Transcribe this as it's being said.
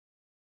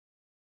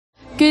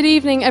Good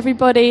evening,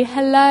 everybody.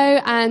 Hello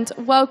and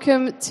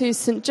welcome to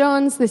St.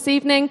 John's this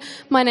evening.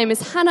 My name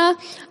is Hannah.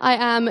 I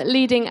am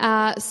leading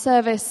our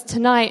service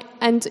tonight,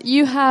 and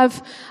you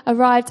have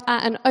arrived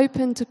at an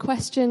open to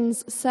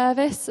questions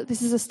service.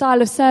 This is a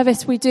style of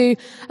service we do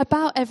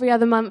about every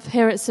other month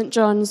here at St.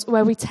 John's,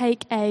 where we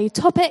take a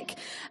topic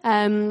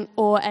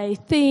or a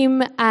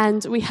theme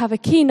and we have a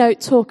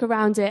keynote talk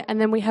around it, and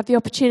then we have the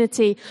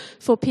opportunity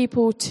for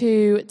people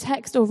to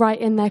text or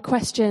write in their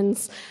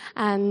questions,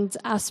 and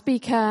our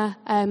speaker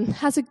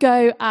has a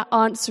go at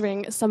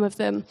answering some of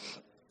them.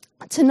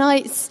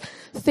 Tonight's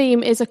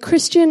theme is a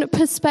Christian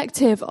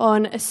perspective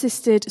on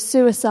assisted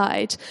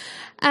suicide.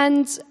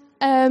 And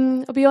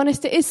I'll be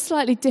honest, it is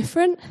slightly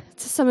different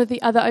to some of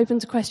the other Open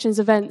to Questions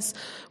events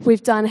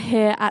we've done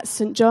here at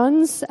St.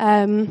 John's.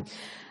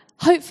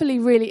 Hopefully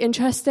really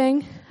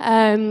interesting,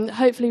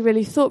 hopefully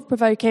really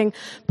thought-provoking,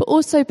 but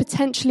also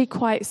potentially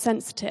quite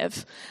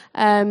sensitive.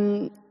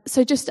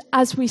 So just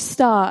as we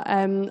start,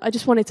 I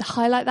just wanted to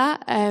highlight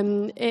that.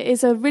 It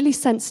is a really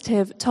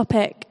sensitive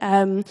topic,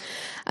 and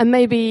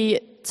maybe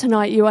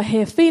tonight you are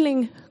here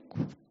feeling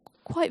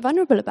quite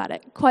vulnerable about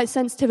it, quite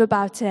sensitive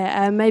about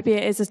it. Maybe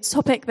it is a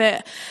topic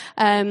that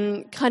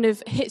kind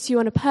of hits you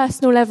on a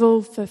personal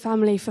level, for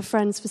family, for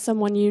friends, for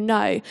someone you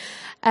know.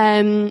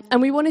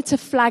 And we wanted to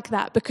flag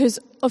that because,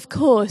 of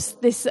course,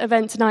 this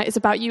event tonight is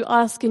about you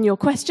asking your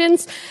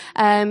questions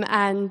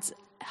and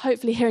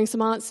hopefully hearing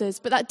some answers,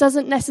 but that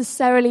doesn't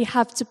necessarily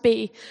have to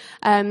be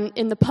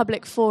in the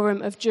public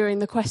forum of during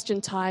the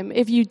question time.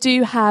 If you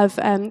do have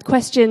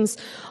questions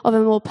of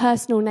a more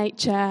personal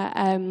nature,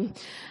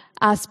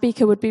 our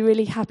speaker would be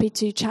really happy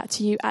to chat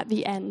to you at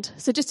the end.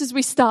 So just as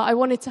we start, I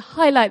wanted to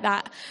highlight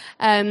that.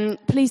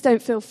 Please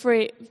don't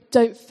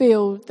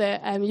feel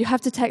that you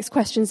have to text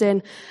questions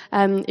in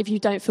if you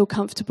don't feel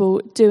comfortable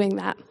doing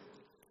that.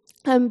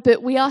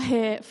 But we are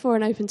here for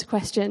an Open to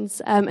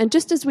Questions. And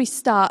just as we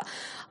start,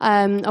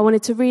 I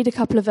wanted to read a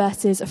couple of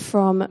verses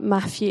from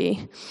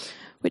Matthew,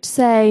 which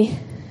say,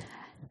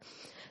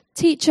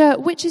 "Teacher,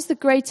 which is the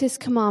greatest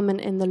commandment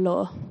in the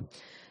law?"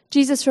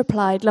 Jesus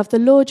replied, "Love the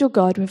Lord your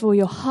God with all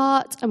your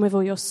heart and with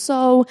all your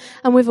soul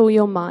and with all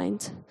your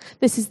mind.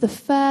 This is the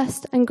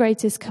first and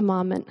greatest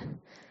commandment.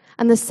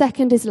 And the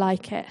second is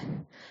like it.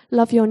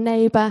 Love your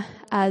neighbour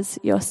as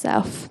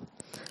yourself."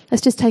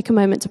 Let's just take a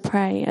moment to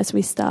pray as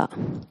we start.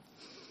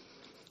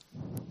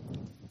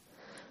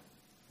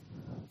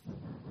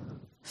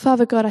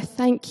 Father God, I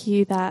thank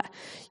you that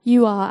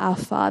you are our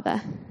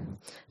Father.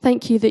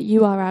 Thank you that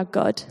you are our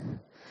God.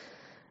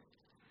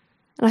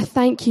 And I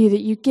thank you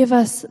that you give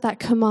us that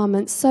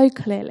commandment so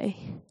clearly.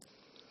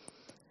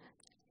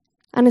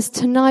 And as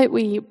tonight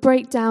we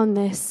break down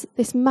this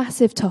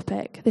massive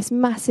topic, this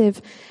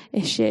massive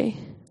issue,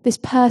 this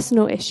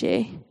personal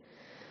issue,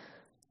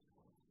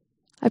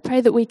 I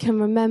pray that we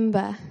can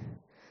remember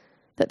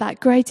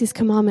that greatest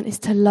commandment is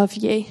to love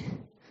you,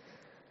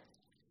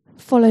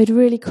 followed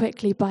really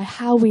quickly by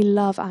how we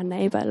love our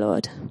neighbour,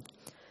 Lord.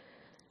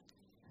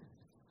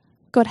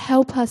 God,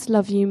 help us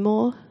love you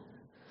more,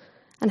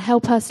 and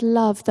help us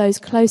love those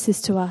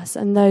closest to us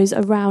and those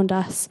around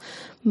us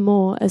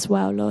more as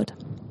well, Lord.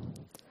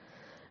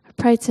 I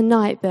pray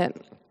tonight that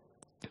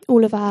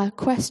all of our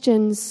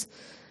questions,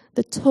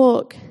 the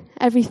talk,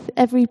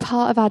 every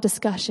part of our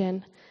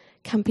discussion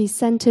can be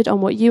centred on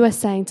what you are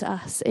saying to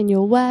us in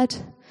your word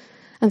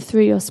and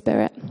through your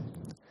Spirit.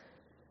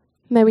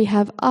 May we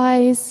have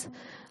eyes,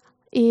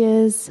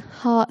 ears,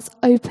 hearts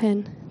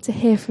open to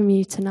hear from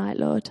you tonight,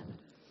 Lord.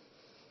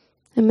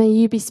 And may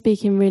you be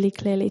speaking really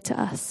clearly to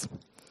us.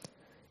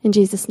 In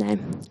Jesus'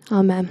 name,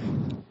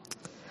 amen.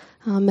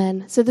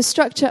 Amen. So the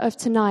structure of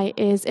tonight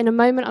is, in a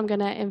moment, I'm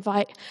going to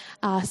invite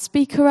our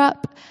speaker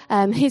up.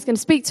 He's going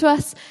to speak to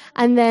us,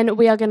 and then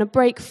we are going to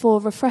break for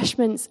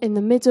refreshments in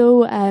the middle.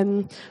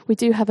 We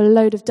do have a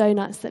load of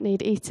donuts that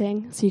need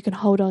eating, so you can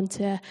hold on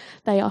to,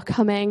 they are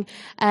coming.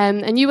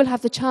 And you will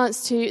have the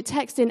chance to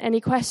text in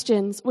any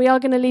questions. We are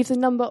going to leave the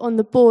number on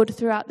the board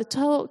throughout the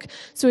talk,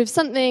 so if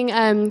something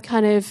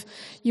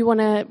you want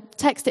to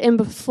text it in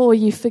before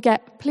you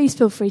forget, please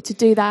feel free to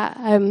do that.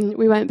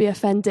 We won't be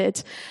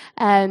offended.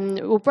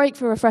 We'll break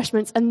for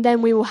refreshments, and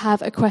then we will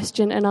have a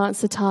question and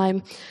answer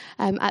time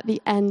at the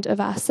end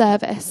of our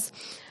service.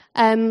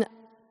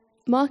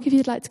 Mark, if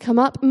you'd like to come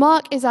up.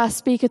 Mark is our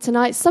speaker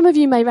tonight. Some of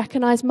you may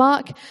recognise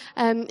Mark.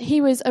 He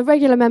was a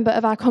regular member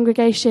of our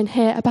congregation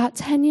here about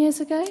 10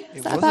 years ago.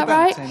 Is that about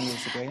right? 10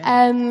 years ago,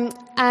 yeah.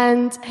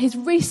 And he's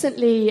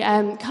recently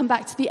come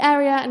back to the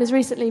area and has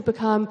recently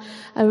become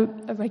a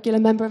regular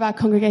member of our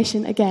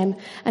congregation again.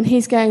 And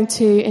he's going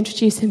to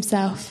introduce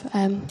himself.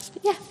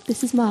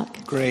 This is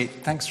Mark. Great.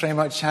 Thanks very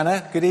much,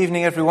 Hannah. Good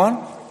evening, everyone.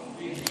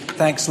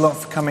 Thanks a lot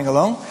for coming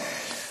along.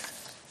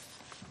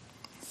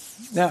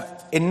 Now,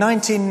 in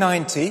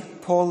 1990,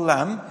 Paul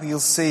Lamb, who you'll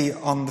see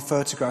on the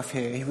photograph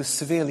here, he was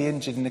severely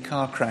injured in a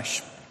car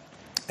crash.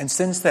 And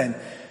since then,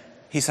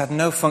 he's had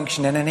no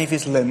function in any of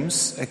his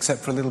limbs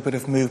except for a little bit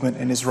of movement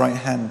in his right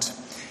hand.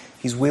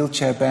 He's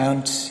wheelchair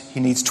bound, he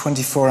needs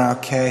 24-hour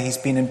care, he's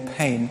been in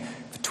pain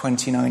for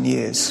 29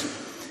 years.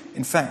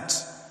 In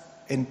fact,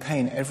 in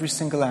pain every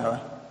single hour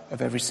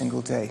of every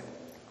single day.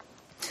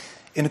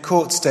 In a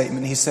court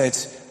statement, he said,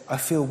 "I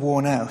feel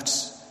worn out.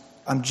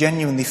 I'm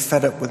genuinely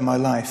fed up with my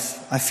life.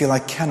 I feel I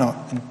cannot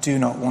and do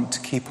not want to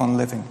keep on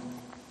living.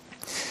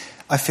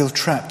 I feel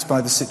trapped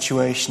by the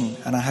situation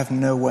and I have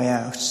no way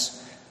out.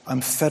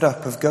 I'm fed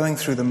up of going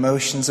through the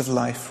motions of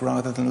life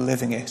rather than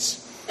living it.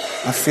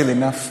 I feel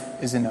enough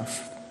is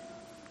enough."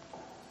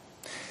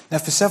 Now,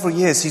 for several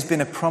years, he's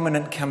been a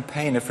prominent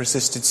campaigner for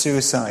assisted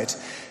suicide.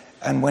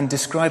 And when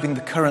describing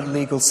the current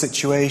legal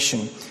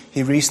situation,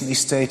 he recently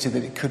stated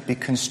that it could be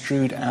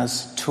construed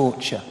as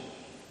torture.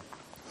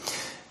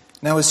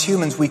 Now, as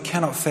humans, we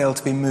cannot fail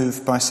to be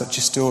moved by such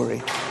a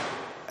story.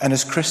 And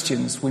as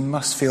Christians, we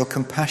must feel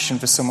compassion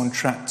for someone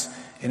trapped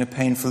in a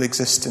painful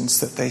existence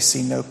that they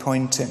see no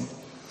point in.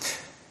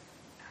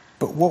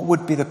 But what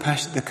would be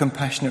the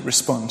compassionate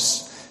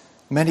response?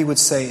 Many would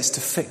say it's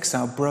to fix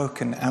our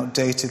broken,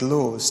 outdated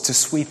laws, to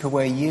sweep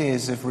away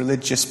years of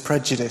religious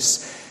prejudice,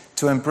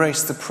 to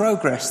embrace the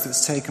progress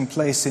that's taken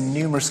place in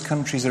numerous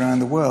countries around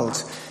the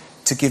world,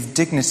 to give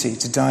dignity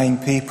to dying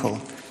people,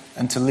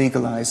 and to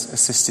legalize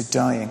assisted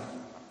dying.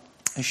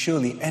 And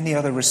surely any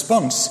other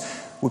response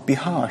would be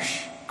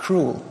harsh,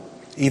 cruel,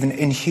 even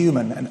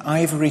inhuman, an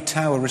ivory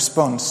tower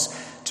response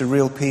to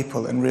real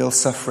people and real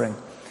suffering.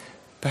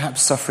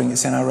 Perhaps suffering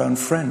that's in our own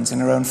friends, in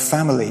our own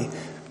family,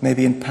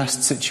 maybe in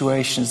past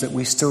situations that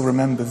we still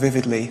remember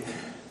vividly,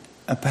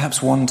 and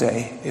perhaps one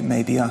day it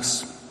may be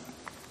us.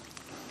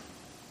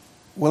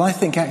 Well, I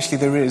think actually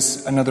there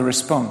is another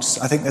response.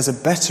 I think there's a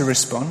better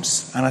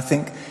response, and I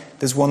think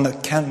there's one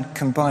that can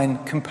combine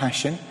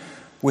compassion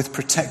with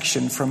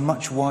protection for a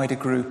much wider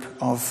group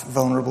of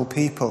vulnerable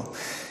people.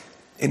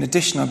 In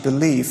addition, I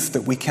believe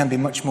that we can be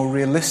much more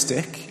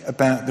realistic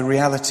about the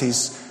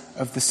realities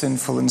of the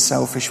sinful and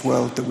selfish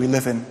world that we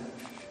live in.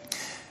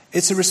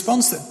 It's a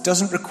response that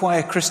doesn't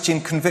require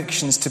Christian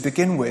convictions to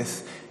begin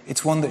with.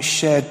 It's one that's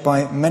shared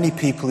by many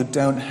people who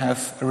don't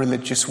have a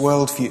religious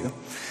worldview.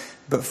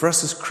 But for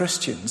us as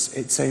Christians,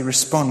 it's a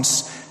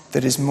response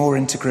that is more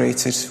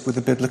integrated with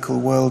a biblical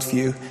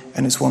worldview,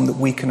 and it's one that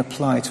we can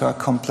apply to our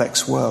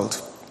complex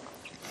world.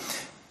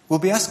 We'll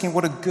be asking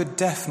what a good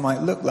death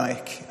might look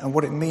like and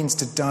what it means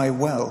to die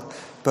well,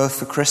 both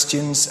for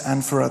Christians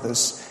and for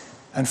others.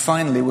 And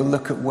finally, we'll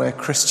look at where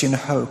Christian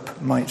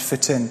hope might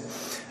fit in,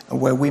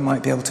 and where we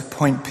might be able to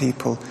point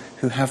people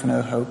who have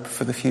no hope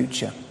for the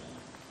future.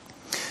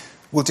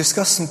 We'll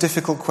discuss some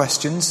difficult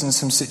questions and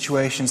some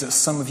situations that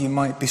some of you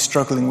might be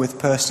struggling with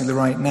personally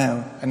right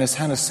now. And as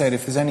Hannah said,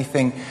 if there's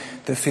anything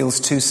that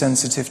feels too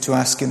sensitive to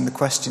ask in the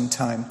question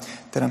time,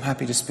 then I'm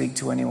happy to speak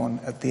to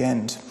anyone at the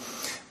end.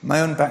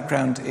 My own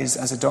background is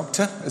as a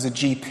doctor, as a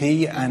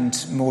GP, and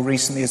more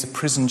recently as a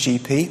prison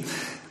GP.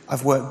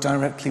 I've worked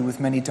directly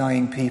with many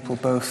dying people,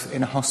 both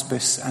in a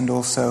hospice and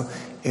also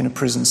in a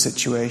prison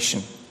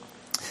situation.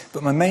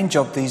 But my main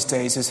job these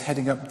days is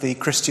heading up the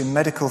Christian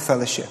Medical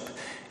Fellowship.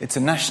 It's a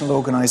national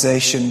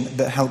organisation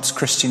that helps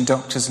Christian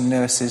doctors and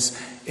nurses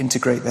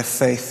integrate their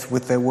faith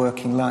with their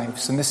working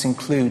lives. And this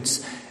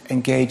includes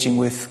engaging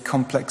with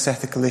complex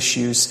ethical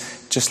issues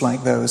just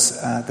like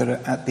those that are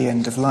at the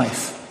end of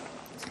life.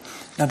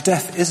 Now,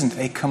 death isn't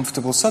a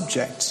comfortable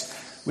subject.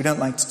 We don't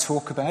like to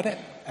talk about it,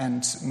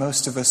 and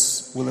most of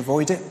us will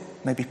avoid it,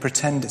 maybe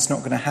pretend it's not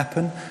going to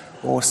happen,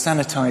 or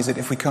sanitize it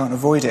if we can't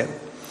avoid it.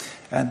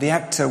 The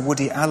actor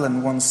Woody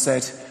Allen once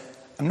said,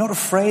 "I'm not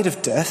afraid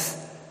of death,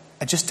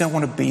 I just don't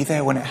want to be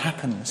there when it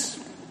happens."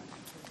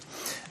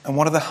 And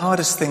one of the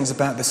hardest things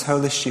about this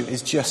whole issue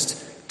is just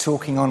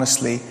talking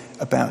honestly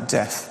about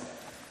death.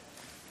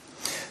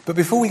 But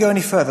before we go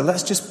any further,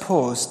 let's just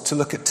pause to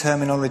look at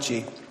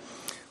terminology.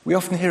 We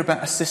often hear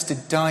about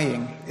assisted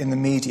dying in the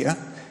media,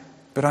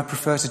 but I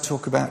prefer to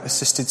talk about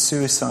assisted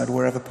suicide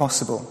wherever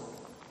possible.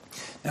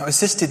 Now,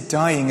 assisted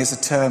dying is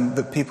a term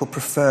that people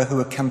prefer who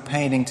are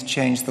campaigning to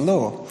change the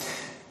law.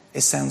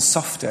 It sounds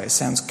softer, it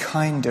sounds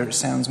kinder, it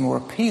sounds more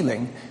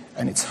appealing,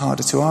 and it's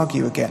harder to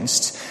argue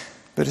against.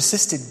 But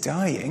assisted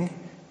dying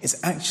is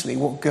actually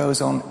what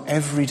goes on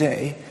every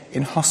day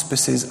in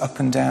hospices up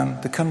and down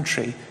the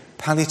country.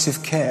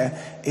 Palliative care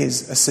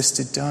is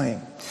assisted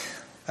dying.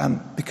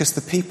 Because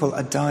the people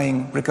are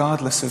dying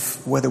regardless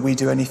of whether we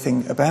do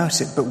anything about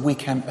it, but we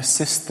can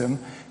assist them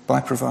by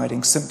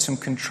providing symptom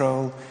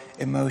control,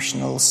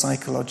 emotional,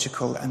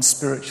 psychological and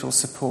spiritual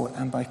support,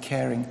 and by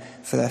caring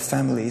for their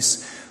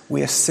families.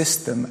 We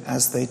assist them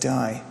as they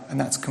die, and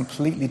that's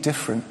completely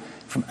different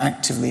from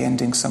actively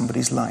ending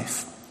somebody's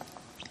life.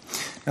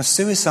 Now,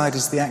 suicide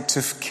is the act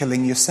of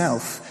killing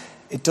yourself.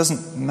 It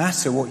doesn't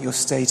matter what your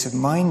state of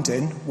mind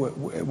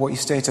what your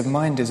state of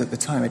mind is at the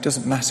time. It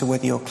doesn't matter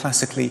whether you're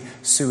classically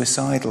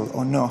suicidal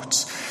or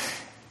not.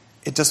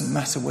 It doesn't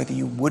matter whether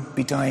you would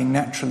be dying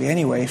naturally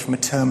anyway from a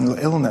terminal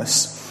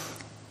illness.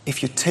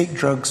 If you take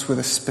drugs with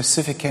a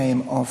specific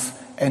aim of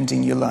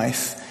ending your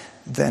life,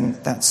 then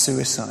that's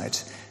suicide.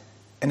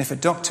 And if a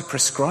doctor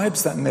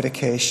prescribes that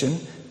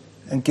medication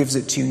and gives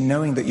it to you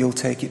knowing that you'll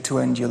take it to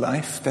end your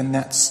life, then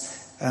that's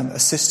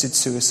assisted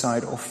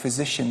suicide or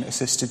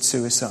physician-assisted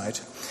suicide.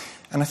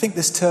 And I think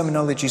this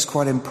terminology is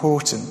quite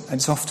important, and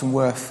it's often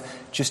worth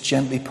just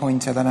gently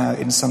pointing that out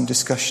in some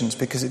discussions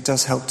because it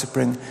does help to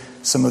bring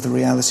some of the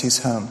realities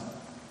home.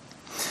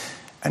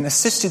 And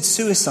assisted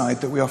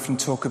suicide that we often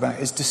talk about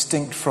is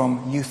distinct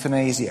from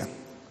euthanasia.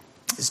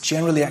 It's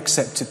generally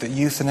accepted that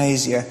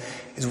euthanasia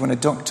is when a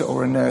doctor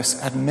or a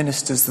nurse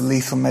administers the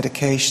lethal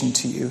medication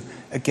to you,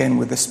 again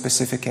with the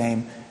specific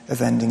aim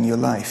of ending your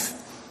life.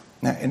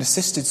 Now, in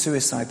assisted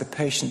suicide, the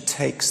patient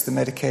takes the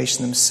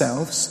medication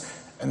themselves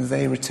and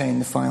they retain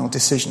the final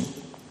decision.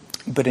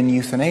 But in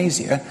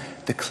euthanasia,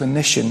 the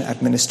clinician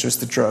administers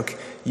the drug,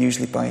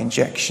 usually by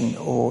injection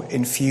or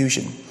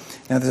infusion.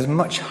 Now, there's a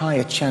much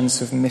higher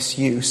chance of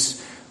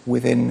misuse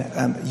within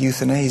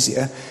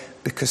euthanasia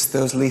because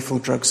those lethal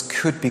drugs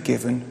could be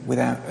given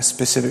without a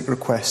specific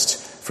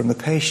request from the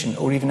patient,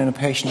 or even in a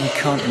patient who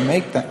can't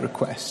make that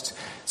request,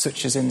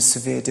 such as in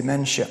severe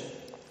dementia.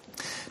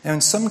 Now,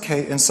 in some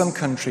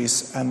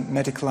countries,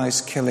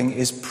 medicalised killing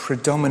is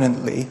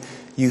predominantly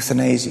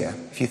euthanasia.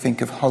 If you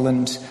think of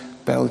Holland,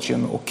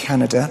 Belgium or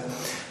Canada,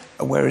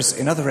 whereas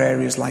in other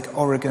areas like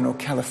Oregon or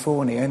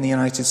California in the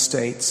United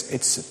States,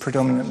 it's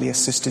predominantly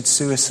assisted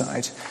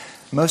suicide.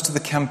 Most of the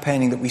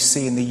campaigning that we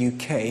see in the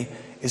UK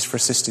is for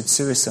assisted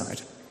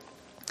suicide.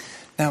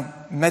 Now,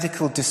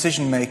 medical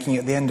decision-making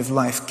at the end of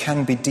life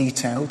can be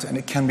detailed and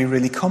it can be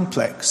really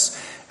complex,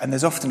 and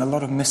there's often a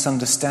lot of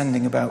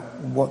misunderstanding about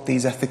what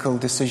these ethical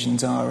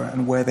decisions are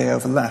and where they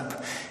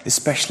overlap,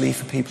 especially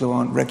for people who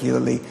aren't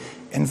regularly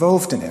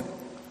involved in it.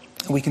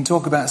 We can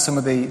talk about some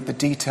of the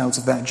details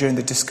of that during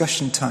the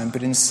discussion time,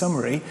 but in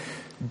summary,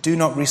 do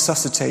not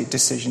resuscitate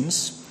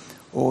decisions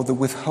or the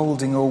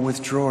withholding or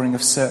withdrawing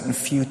of certain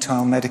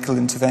futile medical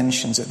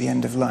interventions at the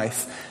end of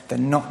life. They're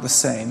not the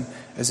same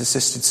as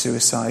assisted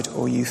suicide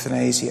or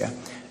euthanasia.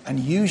 And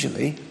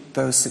usually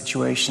those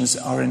situations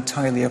are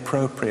entirely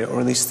appropriate, or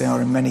at least they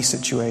are in many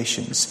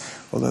situations,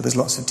 although there's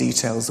lots of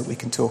details that we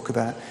can talk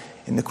about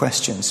in the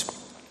questions.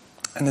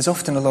 And there's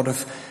often a lot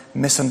of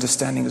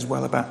misunderstanding as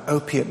well about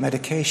opiate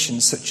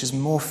medications such as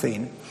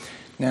morphine.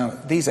 Now,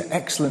 these are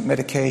excellent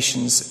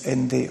medications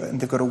and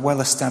they've got a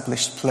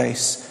well-established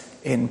place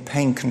in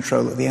pain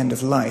control at the end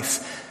of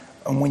life.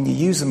 And when you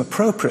use them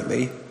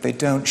appropriately, they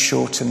don't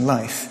shorten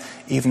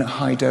life, even at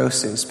high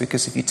doses,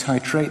 because if you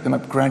titrate them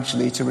up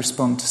gradually to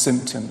respond to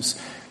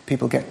symptoms,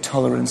 people get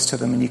tolerance to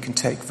them and you can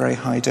take very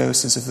high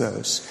doses of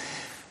those.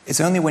 It's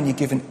only when you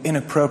give an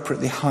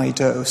inappropriately high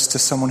dose to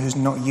someone who's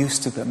not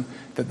used to them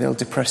that they'll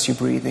depress your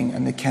breathing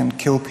and they can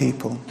kill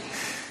people.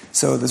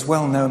 So there's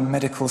well-known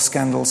medical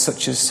scandals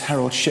such as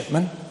Harold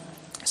Shipman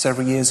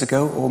several years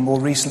ago, or more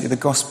recently the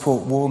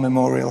Gosport War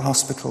Memorial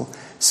Hospital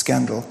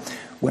scandal,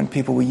 when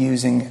people were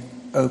using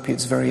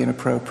opiates very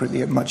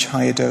inappropriately at much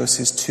higher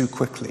doses too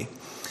quickly.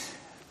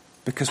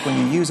 Because when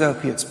you use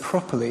opiates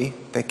properly,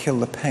 they kill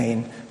the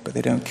pain, but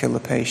they don't kill the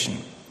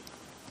patient.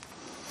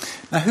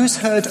 Now, who's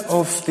heard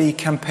of the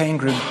campaign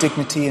group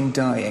Dignity in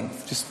Dying?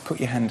 Just put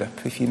your hand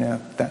up if you know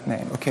that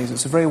name. Okay, so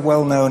it's a very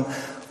well-known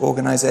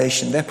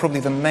organisation. They're probably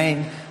the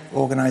main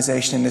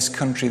organisation in this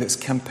country that's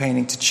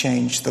campaigning to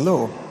change the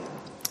law.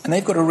 And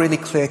they've got a really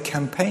clear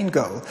campaign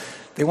goal.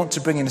 They want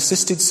to bring in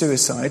assisted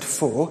suicide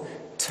for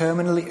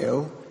terminally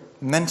ill,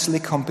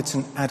 mentally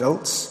competent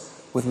adults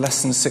with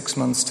less than 6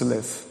 months to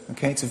live.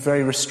 Okay, it's a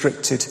very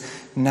restricted,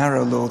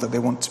 narrow law that they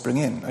want to bring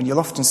in. And you'll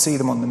often see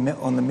them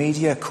on the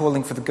media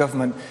calling for the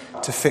government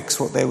to fix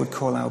what they would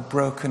call our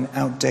broken,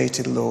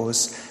 outdated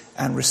laws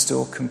and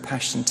restore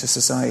compassion to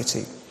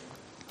society.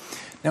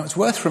 Now, it's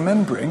worth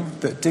remembering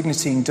that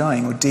Dignity in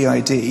Dying, or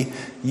DID,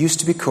 used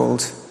to be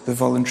called the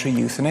Voluntary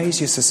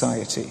Euthanasia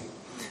Society.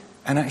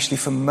 And actually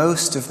for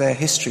most of their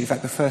history, in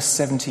fact the first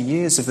 70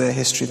 years of their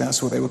history,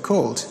 that's what they were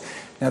called.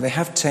 Now they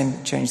have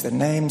changed their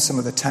name, some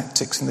of the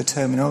tactics and the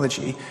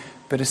terminology,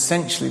 but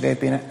essentially they've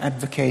been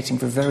advocating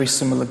for very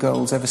similar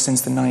goals ever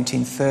since the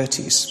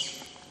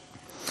 1930s.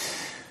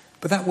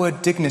 But that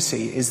word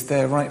dignity is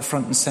there right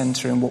front and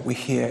centre in what we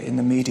hear in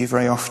the media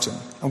very often.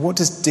 And what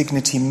does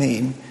dignity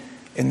mean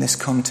in this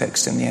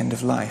context in the end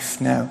of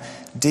life? Now,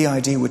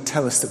 DID would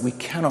tell us that we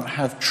cannot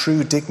have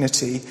true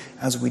dignity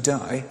as we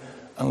die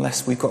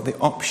unless we've got the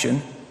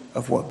option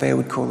of what they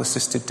would call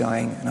assisted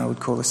dying and I would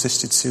call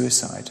assisted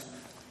suicide.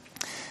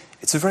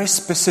 It's a very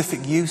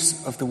specific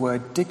use of the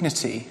word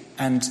dignity,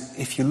 and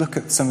if you look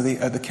at some of the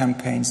other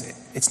campaigns,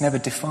 it's never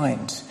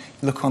defined.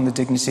 You look on the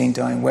Dignity in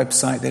Dying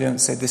website, they don't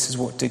say this is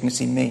what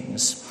dignity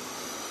means.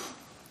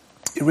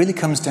 It really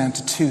comes down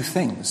to two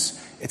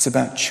things. It's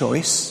about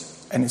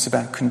choice and it's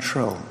about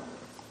control.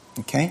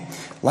 Okay?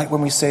 Like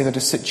when we say that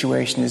a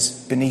situation is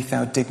beneath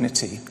our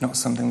dignity, not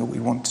something that we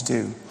want to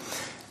do.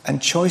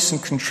 And choice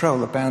and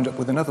control are bound up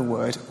with another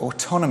word,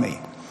 autonomy.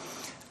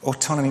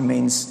 Autonomy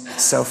means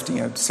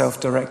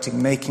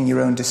self-directing, making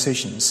your own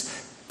decisions,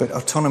 but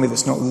autonomy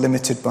that's not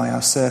limited by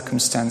our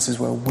circumstances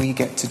where we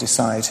get to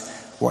decide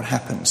what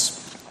happens.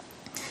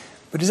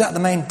 But is that the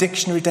main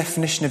dictionary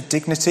definition of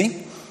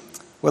dignity?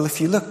 Well, if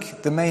you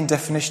look, the main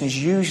definition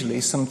is usually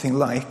something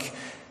like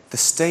the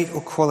state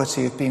or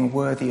quality of being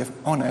worthy of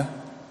honour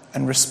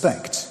and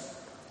respect.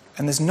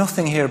 And there's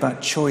nothing here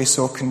about choice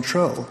or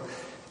control.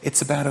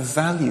 It's about a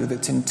value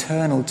that's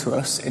internal to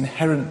us,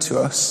 inherent to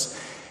us,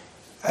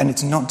 and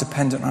it's not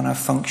dependent on our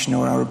function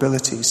or our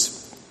abilities.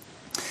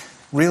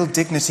 Real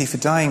dignity for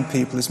dying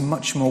people is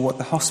much more what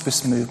the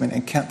hospice movement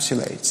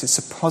encapsulates. It's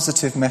a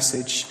positive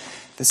message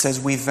that says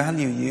we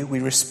value you, we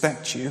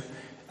respect you,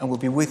 and we'll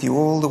be with you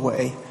all the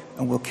way,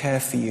 and we'll care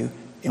for you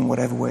in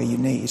whatever way you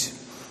need.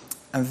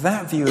 And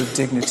that view of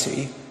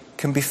dignity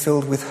can be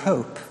filled with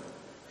hope.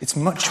 It's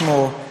much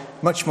more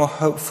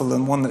hopeful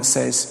than one that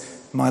says,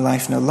 my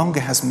life no longer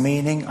has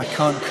meaning, I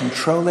can't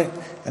control it,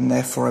 and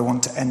therefore I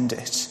want to end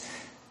it.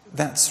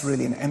 That's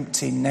really an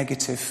empty,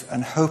 negative,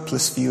 and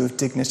hopeless view of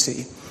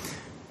dignity.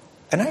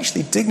 And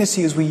actually,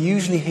 dignity, as we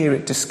usually hear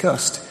it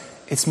discussed,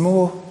 it's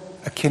more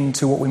akin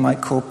to what we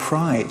might call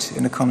pride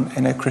in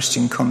a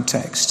Christian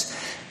context.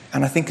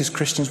 And I think as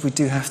Christians we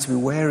do have to be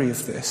wary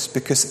of this,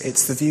 because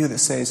it's the view that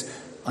says,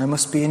 I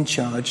must be in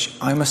charge,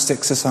 I must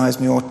exercise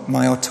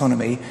my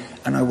autonomy,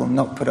 and I will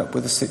not put up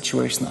with a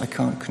situation that I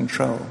can't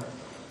control.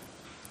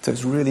 So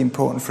it's really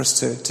important for us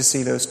to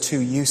see those two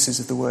uses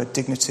of the word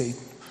dignity.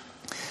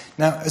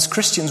 Now, as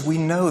Christians, we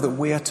know that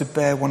we are to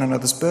bear one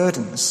another's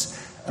burdens,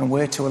 and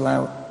we're to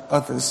allow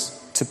others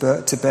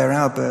to bear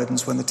our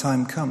burdens when the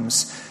time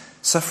comes.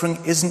 Suffering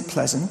isn't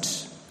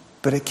pleasant,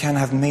 but it can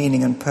have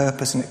meaning and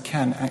purpose, and it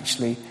can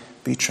actually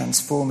be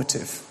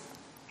transformative.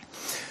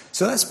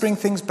 So let's bring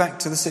things back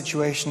to the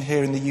situation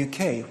here in the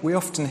UK. We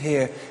often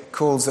hear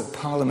calls that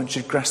Parliament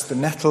should grasp the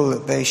nettle,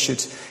 that they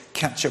should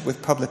catch up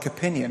with public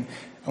opinion.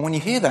 And when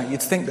you hear that,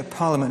 you'd think that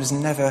Parliament has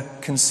never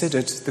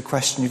considered the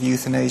question of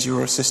euthanasia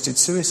or assisted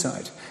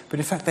suicide. But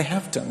in fact, they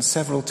have done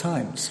several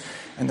times.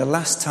 And the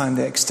last time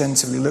they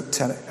extensively looked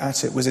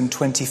at it was in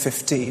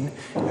 2015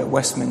 at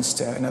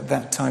Westminster, and at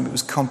that time it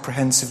was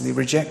comprehensively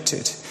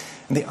rejected.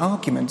 And the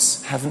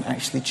arguments haven't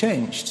actually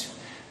changed.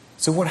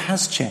 So what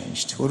has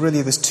changed? Well,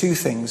 really there's two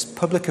things: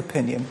 public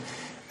opinion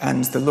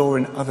and the law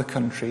in other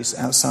countries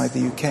outside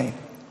the UK.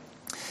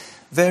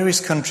 Various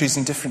countries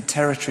in different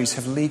territories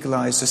have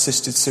legalised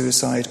assisted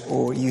suicide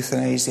or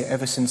euthanasia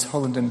ever since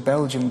Holland and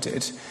Belgium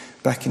did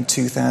back in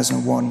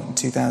 2001 and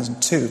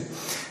 2002.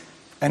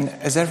 And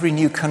as every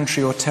new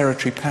country or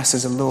territory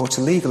passes a law to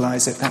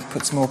legalise it, that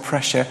puts more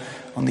pressure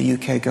on the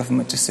UK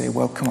government to say,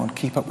 well, come on,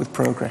 keep up with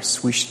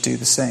progress, we should do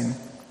the same.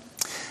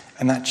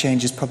 And that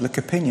changes public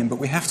opinion. But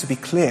we have to be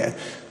clear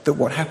that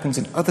what happens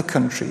in other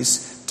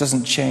countries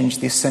doesn't change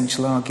the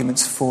essential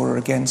arguments for or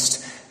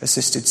against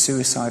assisted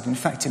suicide. In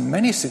fact, in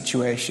many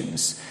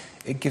situations,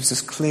 it gives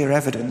us clear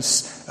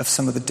evidence of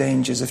some of the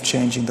dangers of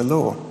changing the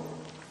law.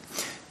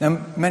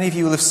 Now, many of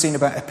you will have seen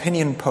about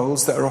opinion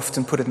polls that are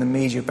often put in the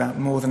media about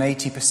more than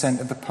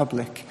 80% of the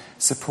public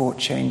support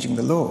changing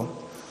the law.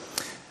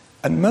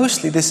 And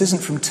mostly this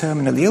isn't from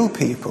terminally ill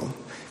people.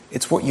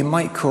 It's what you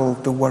might call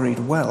the worried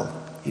well.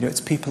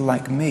 It's people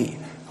like me,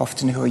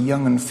 often who are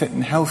young and fit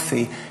and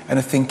healthy, and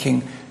are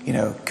thinking,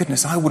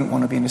 goodness, I wouldn't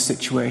want to be in a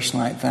situation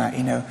like that,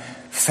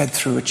 fed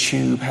through a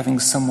tube, having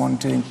someone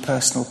doing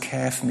personal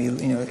care for me,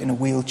 in a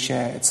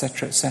wheelchair,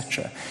 etc.,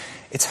 etc.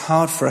 It's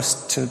hard for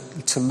us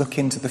to look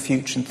into the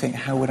future and think,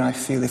 how would I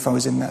feel if I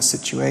was in that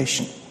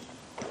situation?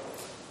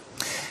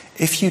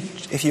 If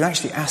you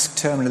actually ask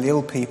terminally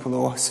ill people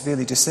or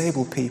severely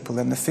disabled people,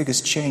 then the figures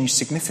change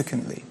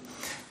significantly,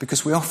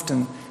 because we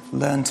often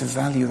learn to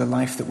value the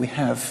life that we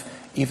have,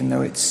 even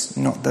though it's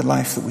not the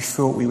life that we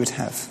thought we would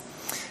have.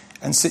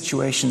 And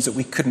situations that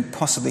we couldn't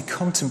possibly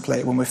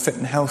contemplate when we're fit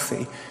and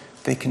healthy,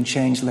 they can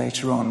change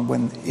later on,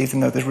 when, even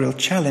though there's real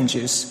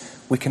challenges,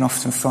 we can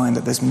often find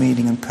that there's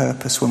meaning and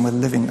purpose when we're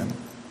living them.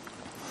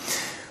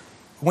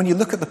 When you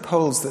look at the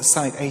polls that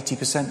cite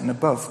 80% and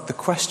above, the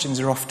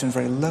questions are often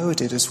very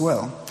loaded as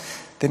well.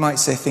 They might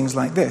say things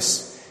like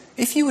this: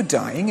 if you were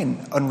dying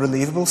in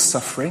unrelievable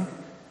suffering,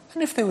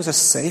 and if there was a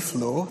safe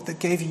law that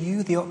gave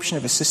you the option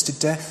of assisted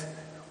death,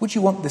 would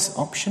you want this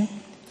option?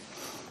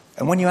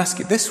 And when you ask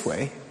it this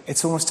way,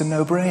 it's almost a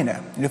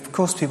no-brainer. And of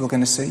course people are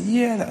going to say,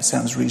 yeah, that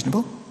sounds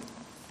reasonable.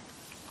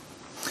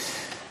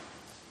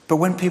 But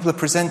when people are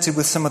presented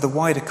with some of the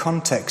wider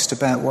context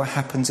about what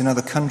happens in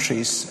other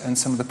countries and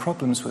some of the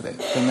problems with it,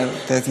 then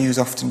their views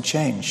often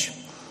change.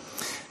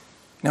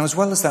 Now, as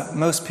well as that,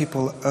 most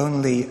people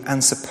only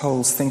answer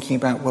polls thinking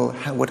about, well,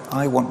 how would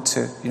I want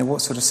to,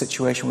 what sort of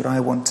situation would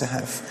I want to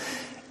have?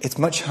 It's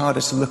much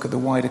harder to look at the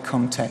wider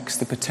context,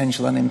 the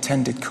potential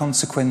unintended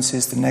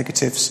consequences, the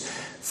negatives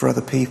for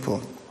other people.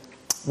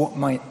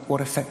 What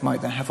effect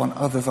might that have on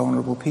other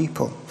vulnerable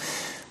people?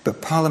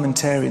 But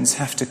parliamentarians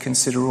have to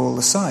consider all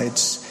the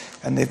sides,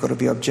 and they've got to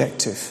be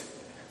objective.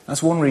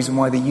 That's one reason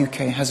why the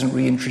UK hasn't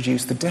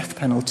reintroduced the death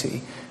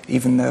penalty,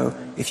 even though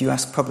if you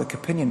ask public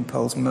opinion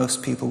polls,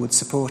 most people would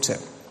support it.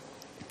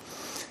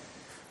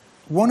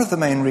 One of the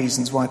main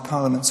reasons why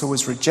Parliament's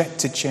always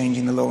rejected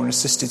changing the law on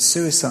assisted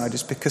suicide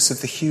is because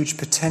of the huge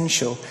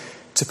potential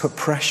to put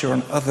pressure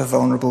on other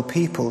vulnerable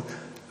people,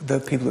 the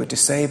people who are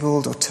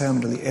disabled or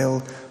terminally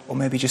ill, or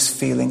maybe just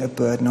feeling a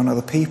burden on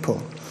other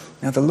people.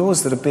 Now, the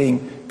laws that are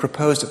being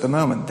proposed at the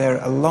moment,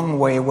 they're a long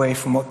way away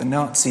from what the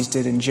Nazis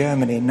did in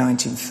Germany in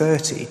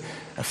 1930,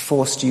 a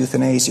forced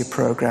euthanasia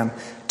program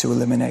to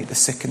eliminate the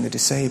sick and the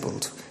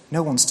disabled.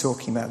 No one's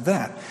talking about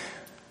that.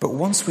 But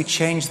once we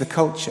change the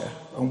culture,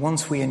 and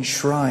once we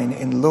enshrine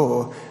in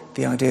law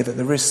the idea that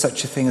there is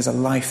such a thing as a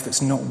life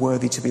that's not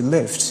worthy to be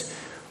lived,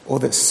 or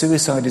that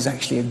suicide is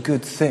actually a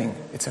good thing,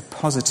 it's a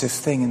positive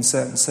thing in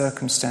certain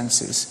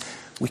circumstances,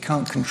 we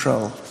can't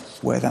control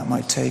where that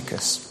might take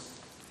us.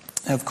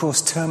 Now, of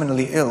course,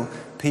 terminally ill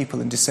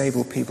people and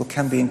disabled people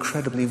can be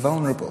incredibly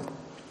vulnerable.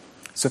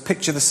 So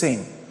picture the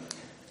scene.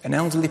 An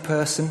elderly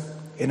person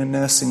in a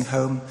nursing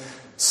home,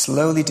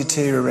 slowly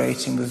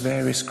deteriorating with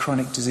various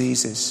chronic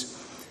diseases,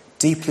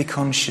 deeply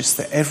conscious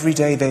that every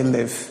day they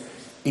live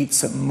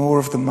eats up more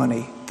of the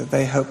money that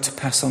they hope to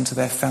pass on to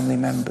their family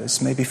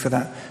members, maybe for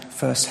that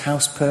first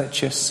house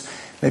purchase,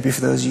 maybe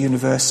for those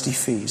university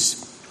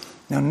fees.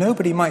 Now,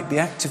 nobody might be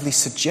actively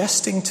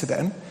suggesting to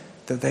them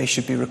that they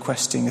should be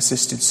requesting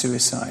assisted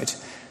suicide,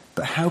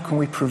 but how can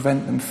we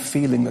prevent them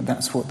feeling that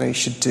that's what they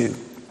should do?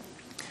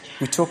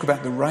 We talk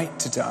about the right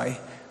to die,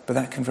 but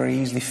that can very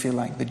easily feel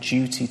like the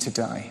duty to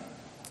die,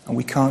 and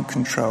we can't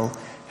control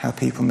how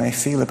people may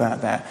feel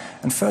about that.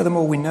 And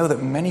furthermore, we know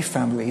that many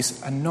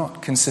families are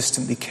not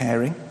consistently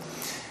caring,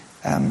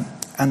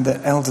 and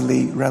that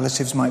elderly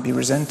relatives might be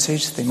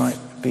resented, they might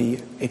be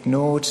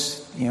ignored.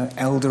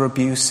 Elder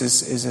abuse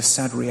is a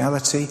sad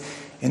reality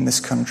in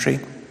this country.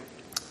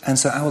 And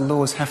so our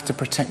laws have to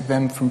protect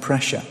them from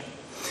pressure.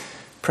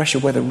 Pressure,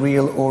 whether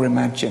real or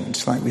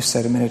imagined, like we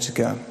said a minute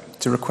ago,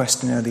 to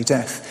request an early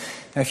death.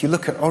 Now, if you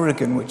look at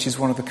Oregon, which is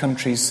one of the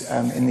countries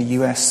in the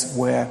US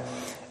where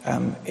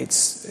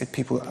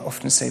people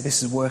often say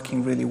this is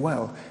working really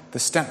well, the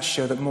stats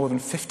show that more than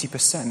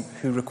 50%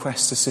 who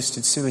request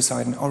assisted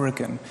suicide in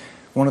Oregon,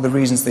 one of the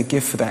reasons they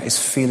give for that is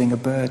feeling a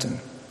burden.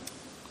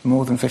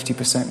 More than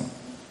 50%.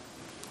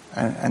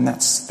 And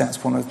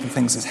that's one of the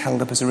things that's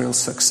held up as a real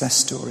success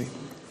story.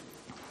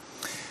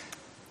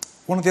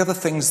 One of the other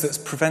things that's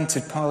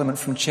prevented Parliament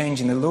from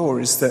changing the law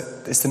is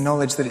the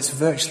knowledge that it's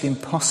virtually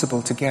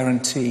impossible to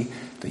guarantee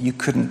that you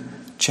couldn't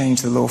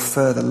change the law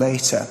further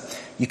later.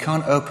 You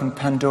can't open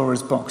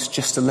Pandora's box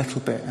just a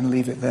little bit and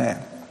leave it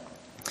there.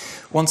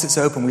 Once it's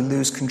open, we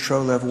lose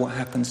control over what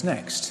happens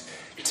next.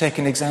 Take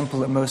an example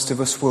that most of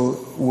us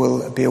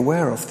will be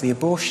aware of, the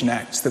Abortion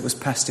Act that was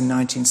passed in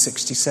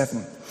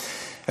 1967.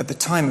 At the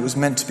time, it was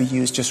meant to be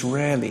used just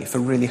rarely for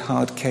really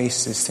hard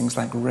cases, things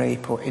like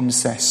rape or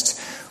incest,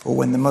 or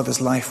when the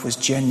mother's life was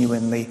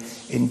genuinely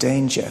in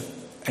danger.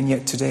 And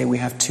yet today we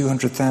have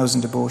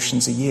 200,000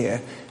 abortions a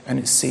year, and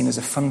it's seen as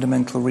a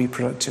fundamental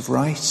reproductive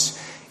right.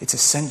 It's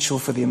essential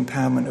for the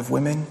empowerment of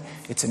women.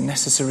 It's a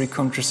necessary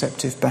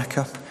contraceptive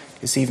backup.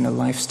 It's even a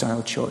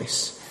lifestyle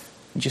choice.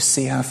 And just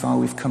see how far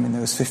we've come in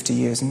those 50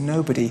 years.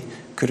 Nobody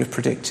could have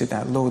predicted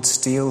that. Lord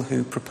Steele,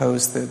 who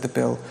proposed the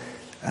bill,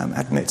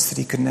 admits that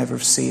he could never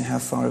have seen how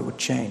far it would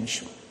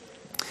change.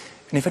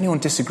 And if anyone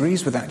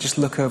disagrees with that, just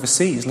look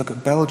overseas. Look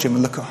at Belgium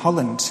and look at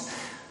Holland.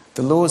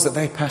 The laws that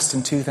they passed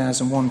in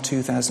 2001,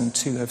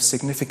 2002 have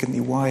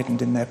significantly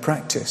widened in their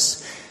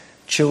practice.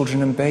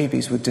 Children and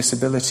babies with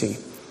disability,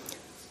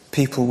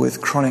 people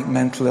with chronic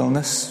mental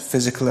illness,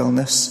 physical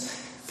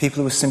illness,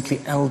 people who are simply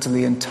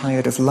elderly and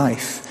tired of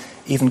life,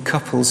 even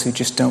couples who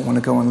just don't want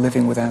to go on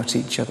living without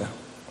each other.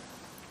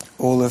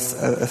 All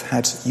have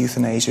had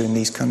euthanasia in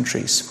these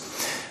countries.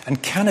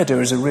 And Canada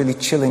is a really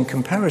chilling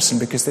comparison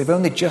because they've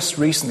only just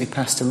recently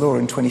passed a law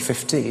in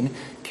 2015,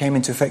 came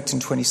into effect in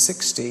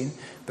 2016,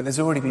 but there's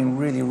already been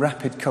really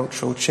rapid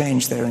cultural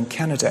change there in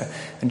Canada.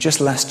 And just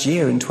last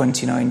year in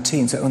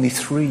 2019, so only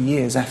 3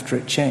 years after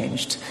it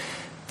changed,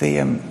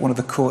 one of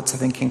the courts, I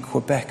think in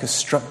Quebec, has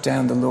struck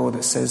down the law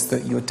that says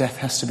that your death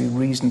has to be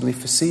reasonably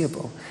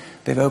foreseeable.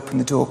 They've opened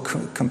the door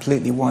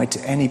completely wide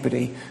to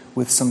anybody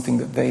with something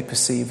that they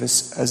perceive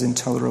as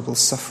intolerable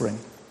suffering.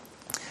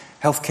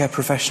 Healthcare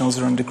professionals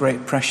are under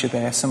great pressure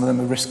there. Some of them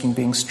are risking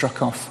being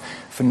struck off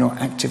for not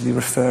actively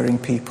referring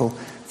people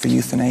for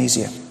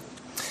euthanasia.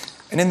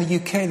 And in the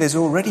UK, there's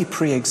already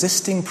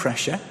pre-existing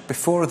pressure,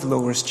 before the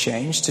law has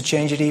changed, to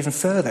change it even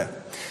further.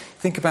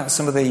 Think about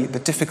some of the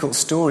difficult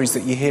stories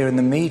that you hear in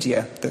the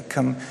media that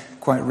come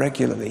quite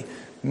regularly.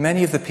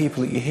 Many of the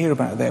people that you hear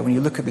about there, when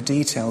you look at the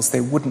details,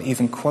 they wouldn't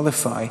even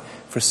qualify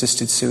for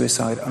assisted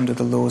suicide under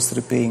the laws that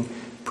are being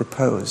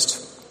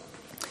proposed.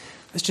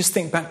 Let's just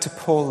think back to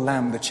Paul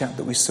Lamb, the chap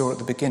that we saw at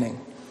the beginning.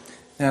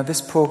 Now,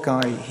 this poor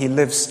guy, he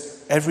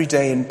lives every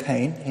day in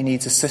pain. He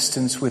needs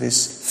assistance with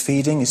his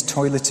feeding, his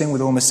toileting,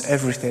 with almost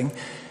everything.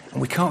 And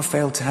we can't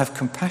fail to have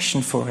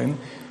compassion for him,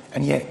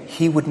 and yet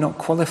he would not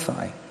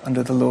qualify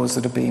under the laws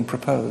that are being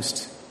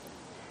proposed.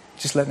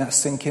 Just let that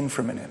sink in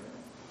for a minute.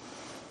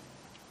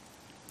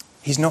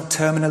 He's not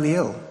terminally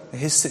ill.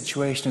 His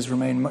situation has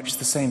remained much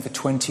the same for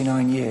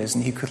 29 years,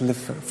 and he could live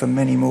for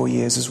many more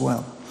years as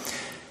well.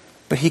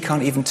 But he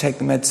can't even take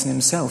the medicine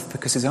himself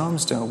because his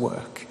arms don't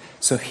work.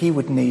 So he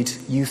would need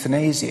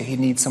euthanasia. He'd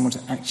need someone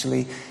to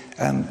actually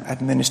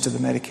administer the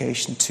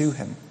medication to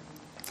him.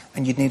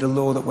 And you'd need a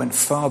law that went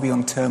far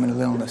beyond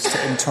terminal illness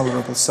to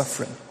intolerable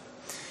suffering.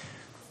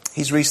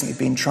 He's recently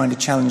been trying to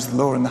challenge the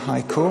law in the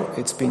High Court.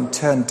 It's been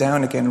turned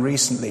down again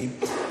recently.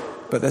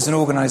 But there's an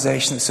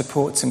organisation that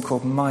supports him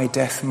called My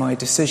Death, My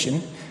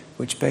Decision,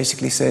 which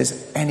basically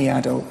says any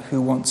adult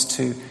who wants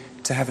to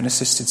have an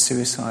assisted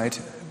suicide,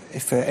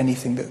 if for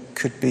anything that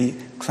could be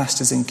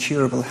classed as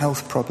incurable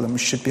health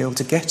problems, should be able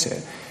to get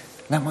it.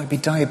 And that might be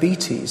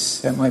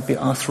diabetes, that might be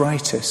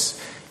arthritis,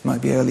 it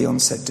might be early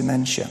onset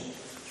dementia.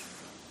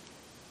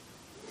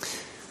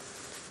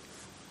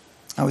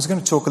 I was going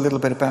to talk a little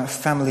bit about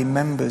family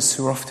members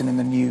who are often in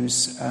the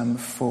news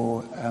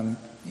for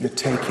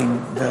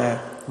taking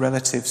their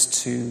relatives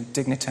to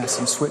Dignitas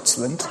in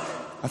Switzerland.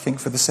 I think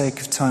for the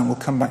sake of time we'll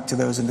come back to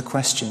those in the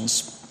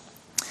questions.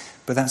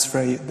 But that's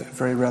very,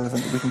 very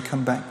relevant that we can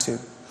come back to.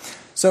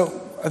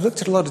 So I've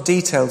looked at a lot of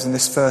details in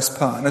this first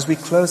part, and as we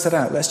close that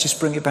out, let's just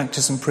bring it back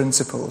to some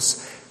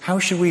principles. How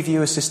should we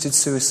view assisted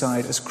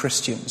suicide as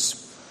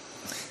Christians?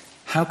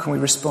 How can we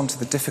respond to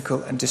the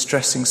difficult and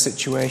distressing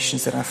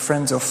situations that our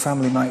friends or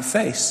family might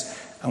face?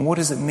 And what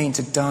does it mean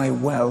to die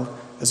well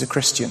as a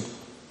Christian?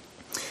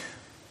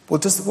 Well,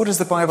 what does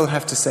the Bible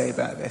have to say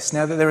about this?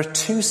 Now, there are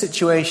two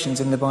situations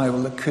in the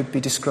Bible that could be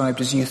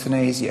described as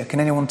euthanasia. Can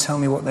anyone tell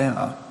me what they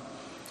are?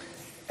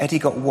 Eddie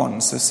got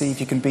one, so see if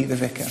you can beat the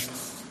vicar.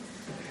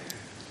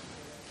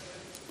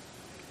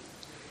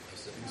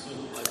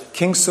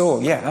 King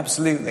Saul, yeah,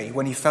 absolutely.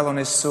 When he fell on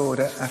his sword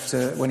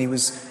when he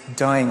was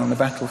dying on the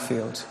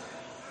battlefield.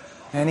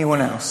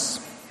 Anyone else?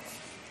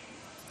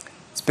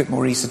 It's a bit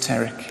more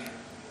esoteric.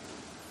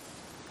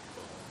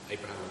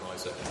 Abraham and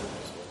Isaac.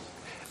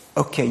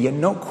 Okay, you're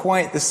not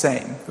quite the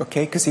same,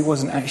 okay, because he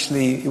wasn't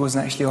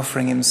actually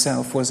offering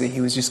himself, was he?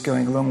 He was just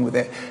going along with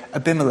it.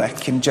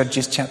 Abimelech in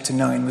Judges chapter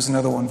 9 was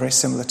another one very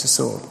similar to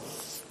Saul.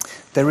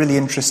 They're really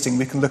interesting.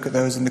 We can look at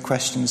those in the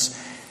questions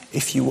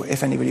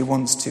if anybody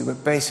wants to,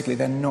 but basically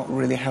they're not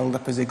really held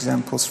up as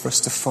examples for us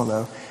to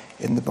follow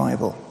in the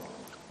Bible.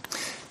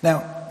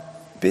 Now,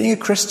 being a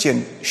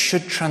Christian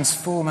should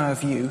transform our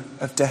view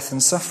of death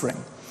and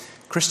suffering.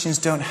 Christians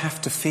don't have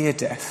to fear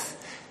death,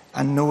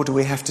 and nor do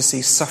we have to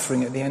see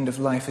suffering at the end of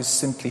life as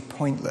simply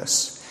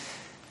pointless.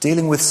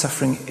 Dealing with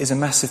suffering is a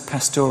massive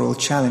pastoral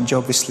challenge,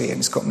 obviously, and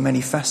it's got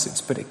many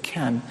facets, but it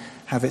can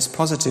have its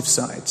positive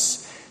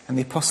sides. And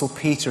the Apostle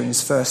Peter, in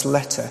his first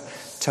letter,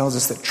 tells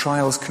us that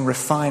trials can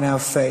refine our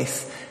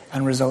faith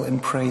and result in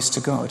praise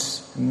to God.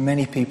 And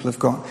many people have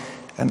got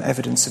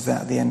evidence of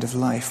that at the end of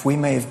life. We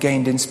may have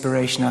gained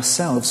inspiration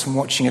ourselves from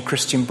watching a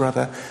Christian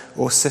brother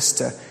or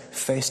sister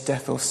face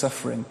death or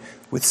suffering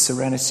with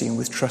serenity and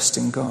with trust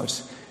in God.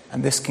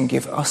 And this can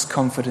give us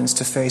confidence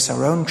to face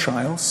our own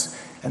trials.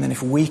 And then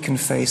if we can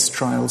face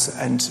trials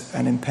and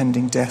an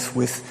impending death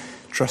with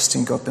trust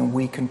in God, then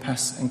we can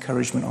pass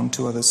encouragement on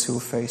to others who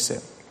will face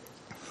it.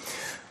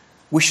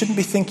 We shouldn't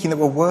be thinking that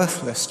we're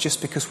worthless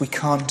just because we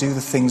can't do the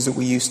things that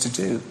we used to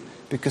do,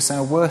 because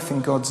our worth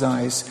in God's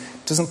eyes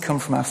doesn't come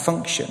from our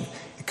function,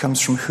 it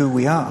comes from who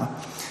we are.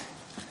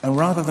 And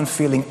rather than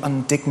feeling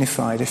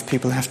undignified if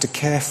people have to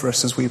care for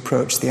us as we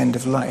approach the end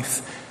of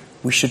life,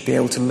 we should be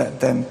able to let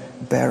them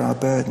bear our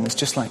burdens.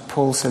 Just like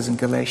Paul says in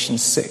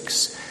Galatians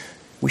 6,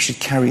 we should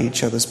carry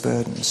each other's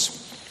burdens.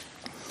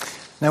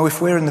 Now,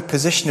 if we're in the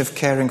position of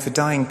caring for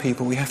dying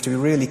people, we have to be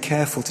really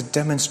careful to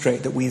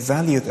demonstrate that we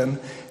value them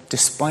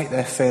despite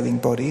their failing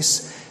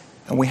bodies,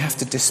 and we have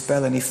to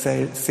dispel any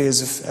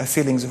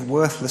feelings of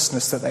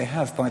worthlessness that they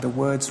have by the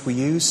words we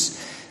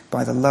use,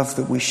 by the love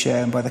that we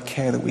share, and by the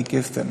care that we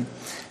give them.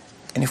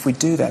 And if we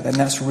do that, then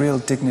that's real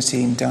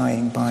dignity in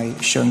dying, by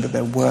showing that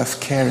they're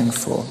worth caring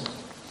for.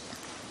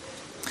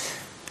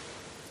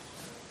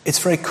 It's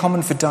very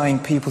common for dying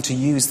people to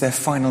use their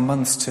final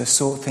months to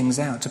sort things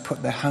out, to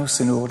put their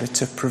house in order,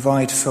 to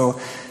provide for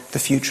the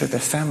future of their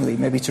family,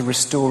 maybe to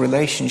restore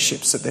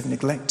relationships that they've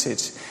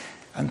neglected,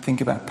 and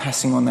think about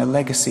passing on their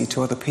legacy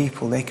to other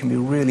people. They can be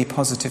really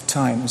positive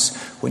times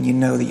when you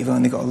know that you've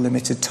only got a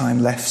limited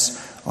time left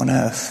on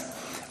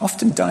earth.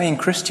 Often dying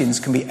Christians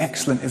can be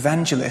excellent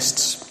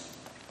evangelists,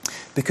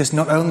 because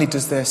not only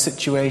does their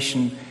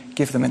situation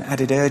give them an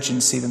added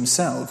urgency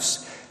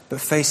themselves, but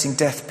facing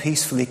death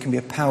peacefully can be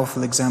a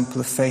powerful example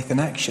of faith in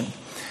action.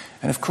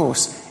 And of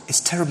course,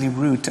 it's terribly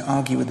rude to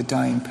argue with a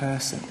dying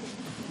person.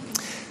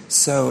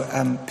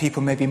 So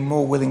people may be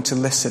more willing to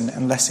listen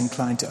and less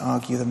inclined to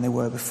argue than they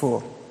were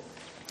before.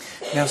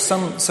 Now,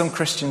 some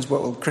Christians,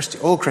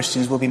 all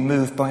Christians will be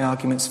moved by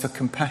arguments for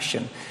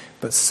compassion,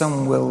 but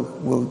some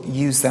will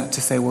use that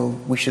to say, well,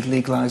 we should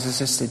legalise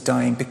assisted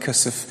dying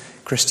because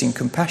of Christian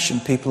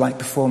compassion. People like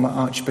the former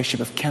Archbishop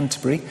of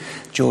Canterbury,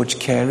 George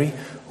Carey,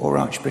 or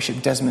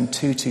Archbishop Desmond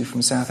Tutu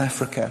from South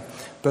Africa.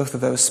 Both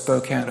of those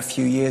spoke out a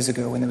few years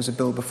ago when there was a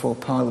bill before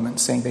Parliament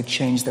saying they'd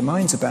changed their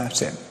minds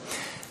about it.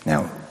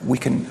 Now, we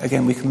can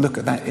look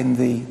at that in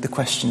the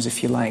questions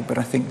if you like, but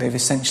I think they've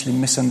essentially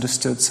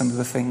misunderstood some of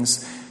the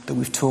things that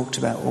we've talked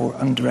about, or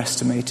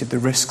underestimated the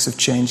risks of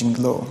changing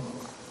the law.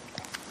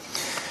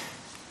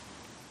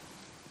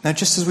 Now,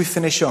 just as we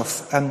finish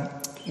off,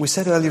 we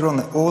said earlier on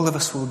that all of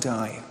us will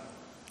die.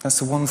 That's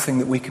the one thing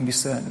that we can be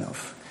certain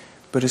of.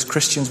 But as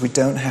Christians, we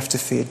don't have to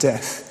fear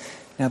death.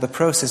 Now, the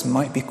process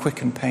might be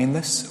quick and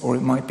painless, or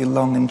it might be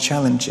long and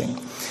challenging.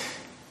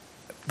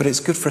 But it's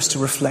good for us to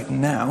reflect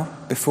now,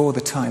 before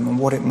the time, on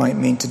what it might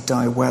mean to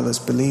die well as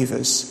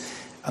believers.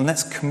 And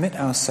let's commit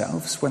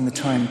ourselves, when the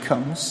time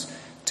comes,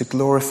 to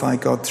glorify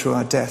God through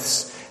our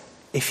deaths,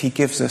 if he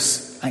gives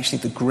us actually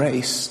the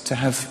grace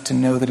to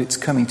know that it's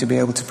coming, to be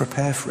able to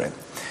prepare for it.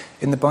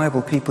 In the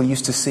Bible, people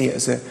used to see it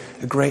as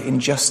a great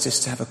injustice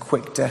to have a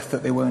quick death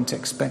that they weren't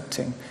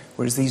expecting,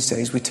 whereas these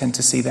days we tend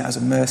to see that as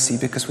a mercy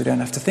because we don't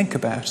have to think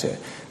about it.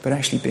 But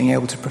actually being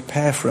able to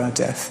prepare for our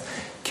death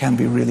can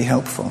be really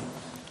helpful.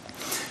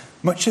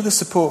 Much of the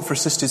support for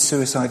assisted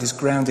suicide is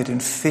grounded in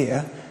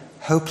fear,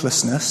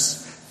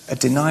 hopelessness, a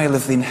denial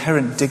of the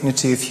inherent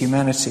dignity of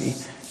humanity,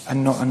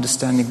 and not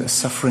understanding that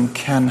suffering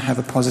can have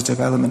a positive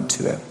element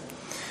to it.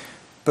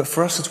 But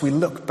for us, as we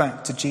look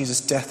back to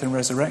Jesus' death and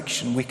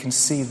resurrection, we can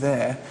see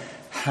there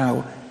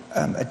how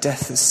a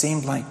death that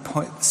seemed like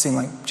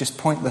just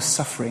pointless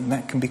suffering,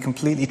 that can be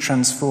completely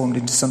transformed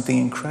into something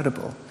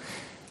incredible.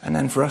 And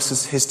then for us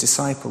as his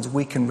disciples,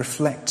 we can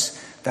reflect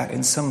that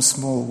in some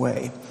small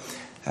way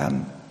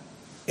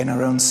in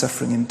our own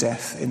suffering and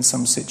death in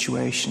some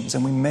situations.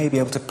 And we may be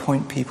able to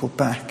point people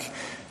back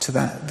to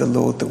the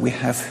Lord that we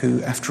have,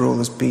 who, after all,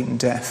 has beaten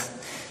death.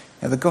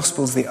 Now, the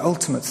gospel is the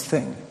ultimate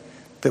thing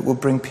that will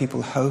bring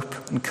people hope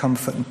and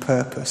comfort and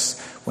purpose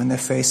when they're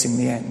facing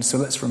the end. So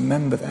let's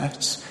remember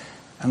that,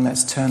 and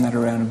let's turn that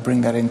around and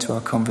bring that into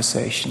our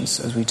conversations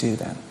as we do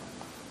that.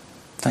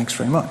 Thanks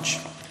very much.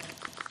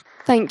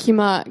 Thank you,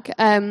 Mark.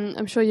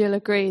 I'm sure you'll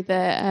agree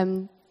that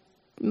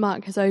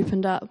Mark has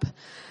opened up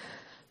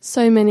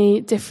so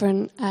many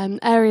different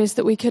areas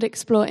that we could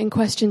explore in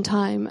question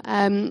time.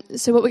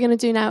 So what we're going to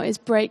do now is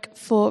break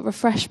for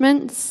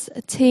refreshments.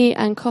 Tea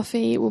and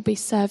coffee will be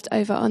served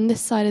over on this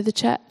side of the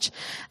church,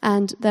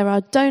 and there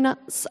are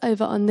donuts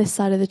over on this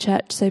side of the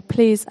church, so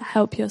please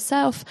help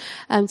yourself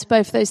to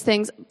both of those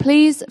things.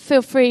 Please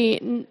feel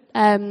free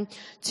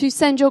to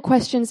send your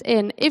questions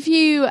in. If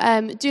you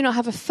do not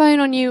have a phone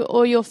on you,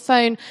 or your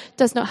phone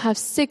does not have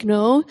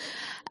signal,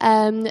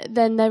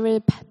 then there are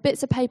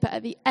bits of paper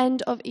at the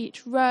end of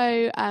each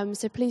row,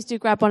 so please do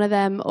grab one of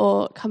them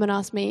or come and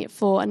ask me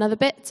for another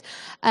bit.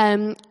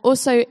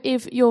 Also,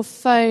 if your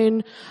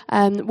phone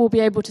will be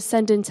able to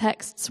send in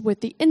texts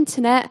with the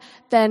internet,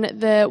 then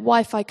the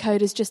Wi-Fi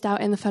code is just out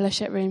in the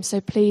fellowship room,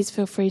 so please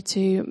feel free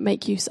to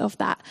make use of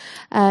that.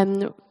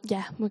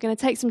 We're going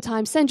to take some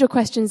time, send your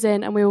questions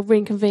in, and we will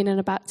reconvene in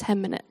about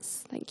 10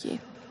 minutes. Thank you.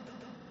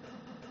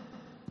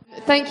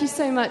 Thank you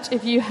so much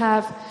if you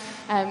have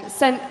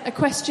sent a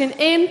question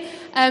in.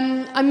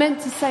 I meant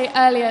to say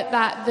earlier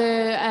that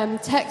the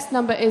text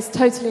number is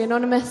totally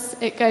anonymous.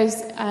 It goes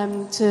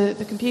to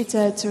the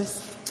computer, to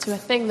a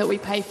thing that we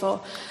pay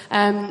for.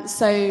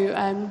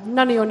 So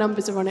none of your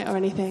numbers are on it or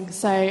anything.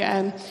 So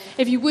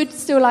if you would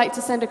still like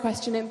to send a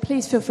question in,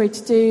 please feel free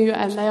to do.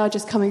 They are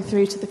just coming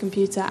through to the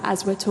computer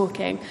as we're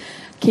talking,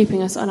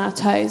 keeping us on our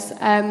toes.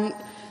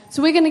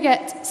 So we're going to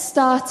get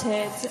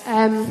started.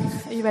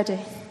 Are you ready?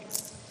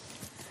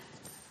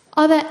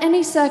 Are there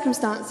any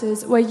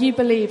circumstances where you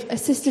believe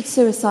assisted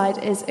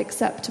suicide is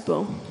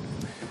acceptable?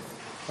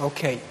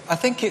 Okay, I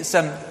think it's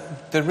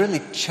the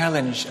really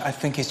challenge, I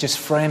think, is just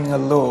framing a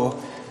law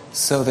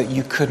so that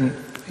you couldn't,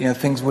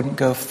 things wouldn't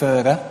go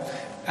further,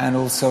 and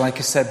also, like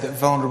I said, that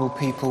vulnerable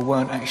people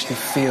won't actually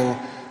feel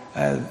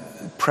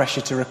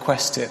pressure to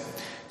request it.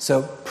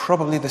 So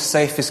probably the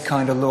safest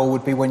kind of law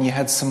would be when you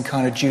had some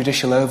kind of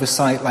judicial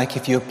oversight, like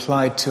if you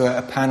applied to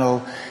a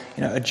panel,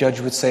 a judge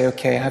would say,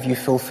 okay, have you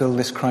fulfilled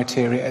this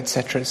criteria,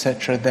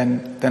 etc.,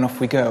 then off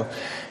we go.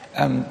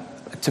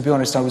 To be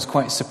honest, I was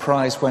quite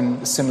surprised when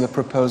a similar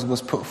proposal was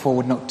put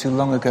forward not too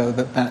long ago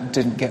that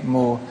didn't get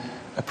more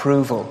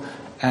approval.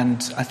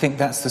 And I think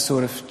that's the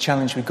sort of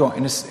challenge we've got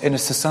in a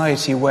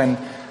society when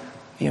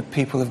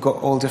people have got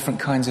all different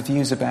kinds of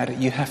views about it.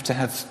 You have to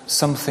have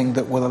something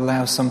that will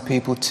allow some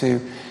people to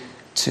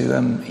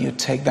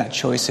take that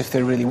choice if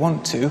they really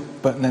want to,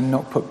 but then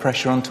not put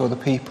pressure onto other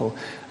people.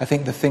 I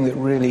think the thing that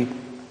really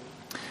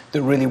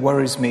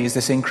worries me is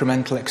this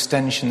incremental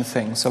extension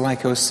thing. So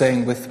like I was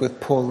saying with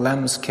Paul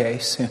Lamb's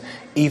case,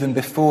 even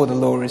before the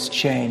law is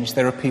changed,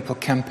 there are people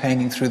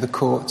campaigning through the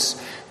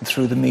courts and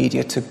through the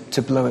media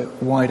to blow it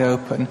wide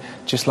open,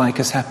 just like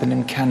has happened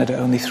in Canada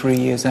only 3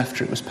 years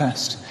after it was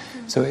passed.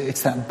 So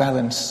it's that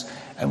balance.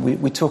 And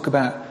we talk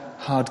about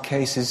hard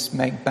cases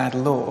make bad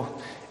law,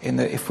 in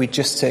that if we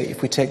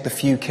take the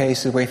few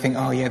cases where you think,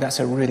 oh yeah, that's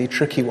a really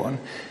tricky one,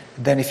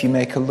 then if you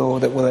make a law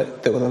that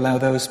will allow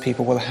those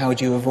people, well, how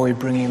do you avoid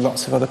bringing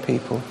lots of other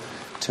people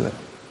to it?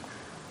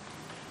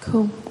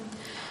 Cool.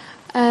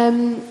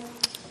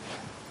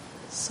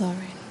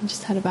 Sorry, I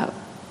just had about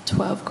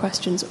 12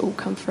 questions all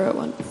come through at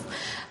once.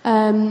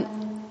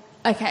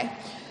 Okay.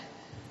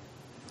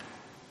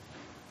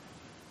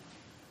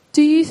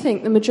 Do you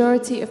think the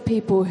majority of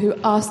people who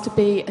ask to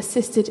be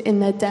assisted in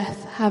their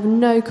death have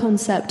no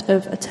concept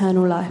of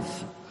eternal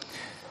life?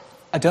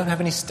 I don't have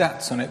any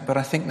stats on it, but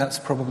I think that's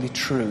probably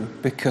true,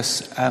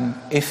 because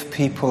if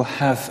people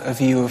have a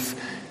view of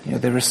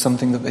there is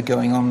something that they're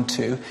going on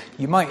to.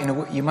 You might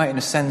in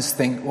a sense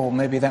think, well,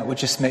 maybe that would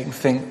just make them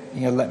think,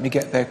 let me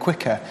get there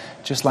quicker.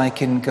 Just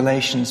like in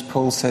Galatians,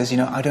 Paul says,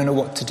 I don't know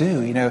what to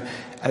do.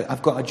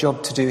 I've got a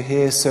job to do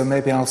here, so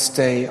maybe I'll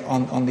stay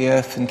on the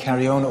earth and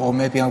carry on, or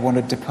maybe I want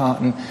to depart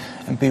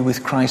and be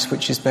with Christ,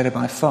 which is better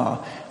by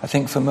far. I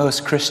think for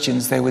most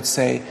Christians, they would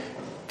say,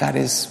 that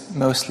is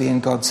mostly in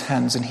God's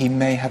hands, and he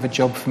may have a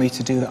job for me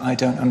to do that I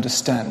don't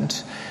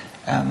understand.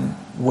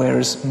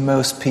 Whereas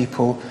most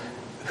people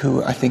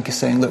who I think are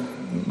saying, look,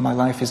 my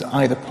life is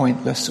either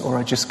pointless or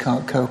I just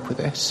can't cope with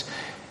it,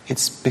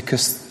 it's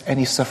because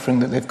any suffering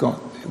that they've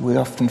got, we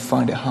often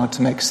find it hard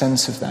to make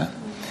sense of that.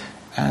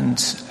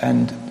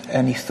 And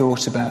any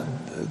thought about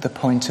the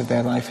point of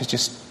their life is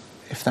just,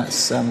 if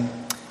that's,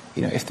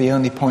 if the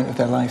only point of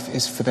their life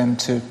is for them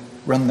to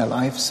run their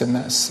lives, then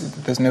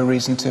there's no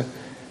reason to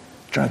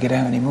drag it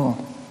out anymore.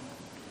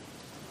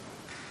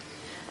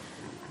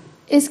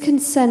 Is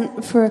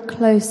consent for a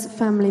close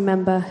family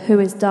member who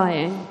is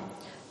dying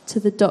to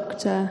the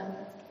doctor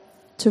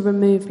to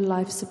remove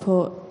life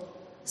support?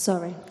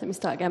 Sorry, let me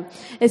start again.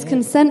 Is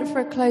consent for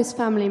a close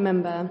family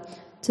member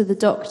to the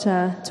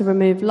doctor to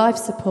remove life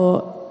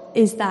support,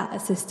 is that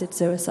assisted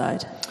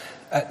suicide?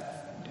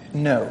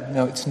 No,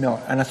 it's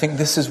not. And I think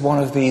this is one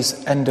of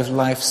these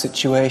end-of-life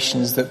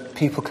situations that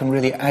people can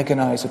really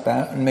agonise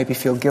about and maybe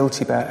feel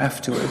guilty about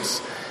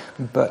afterwards.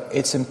 But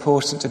it's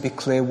important to be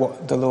clear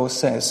what the law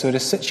says. So in a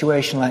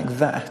situation like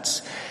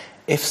that,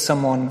 if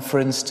someone, for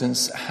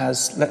instance,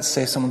 let's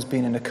say someone's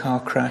been in a car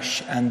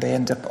crash and they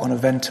end up on a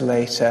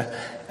ventilator,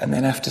 and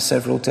then after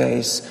several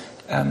days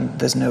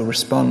there's no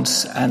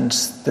response, and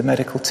the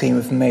medical team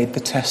have made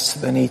the tests that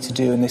they need to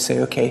do, and they say,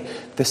 okay,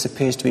 this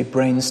appears to be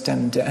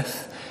brainstem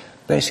death.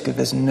 Basically,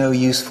 there's no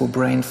useful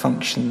brain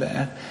function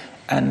there.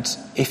 And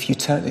if you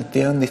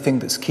the only thing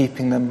that's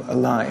keeping them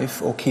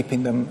alive or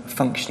keeping them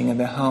functioning and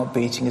their heart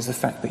beating is the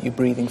fact that you're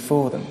breathing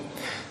for them.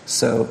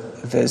 So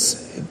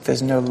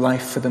there's no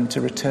life for them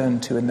to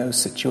return to in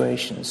those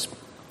situations.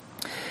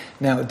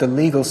 Now, the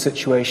legal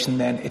situation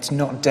then, it's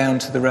not down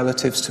to the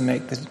relatives to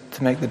make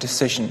the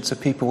decision. So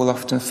people will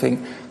often think,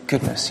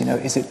 goodness,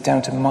 is it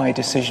down to my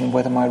decision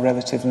whether my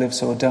relative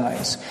lives or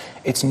dies?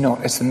 It's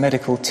not. It's the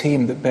medical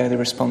team that bear the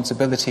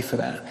responsibility for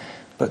that.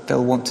 But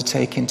they'll want to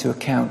take into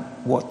account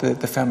what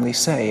the family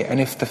say.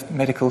 And if the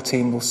medical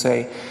team will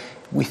say,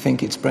 we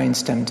think it's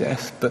brainstem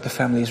death, but the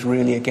family is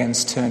really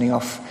against turning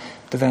off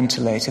the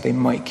ventilator, they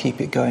might keep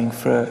it going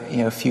for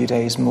a few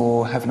days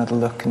more, have another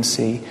look and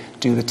see,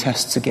 do the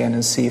tests again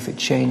and see if it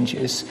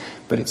changes,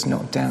 but it's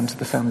not down to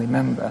the family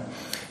member.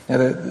 Now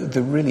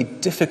the really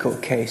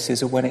difficult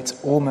cases are when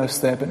it's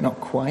almost there but not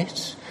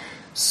quite.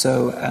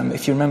 So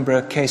if you remember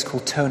a case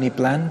called Tony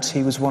Bland,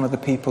 he was one of the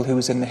people who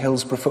was in the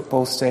Hillsborough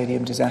football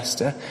stadium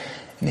disaster,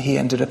 and he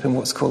ended up in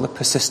what's called a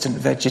persistent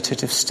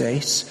vegetative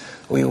state,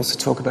 or we also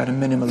talk about a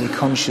minimally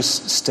conscious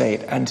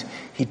state, and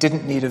he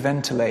didn't need a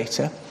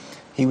ventilator.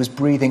 He was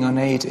breathing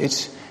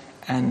unaided,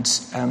 and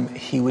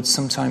he would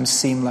sometimes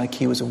seem like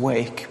he was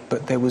awake,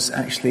 but there was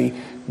actually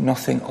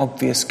nothing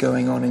obvious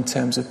going on in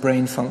terms of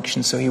brain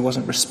function, so he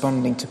wasn't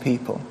responding to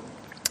people.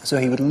 So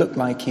he would look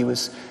like he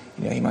was,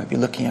 he might be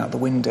looking out the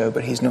window,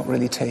 but he's not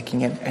really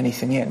taking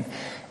anything in.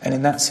 And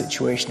in that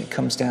situation, it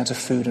comes down to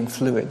food and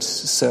fluids.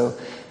 So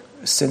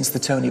since the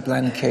Tony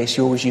Bland case,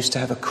 you always used to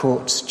have a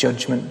court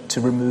judgment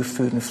to remove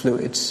food and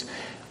fluids.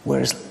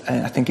 Whereas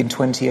I think in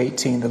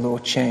 2018 the law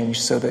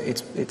changed so that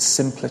it's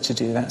simpler to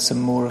do that, so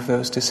more of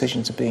those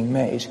decisions are being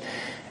made.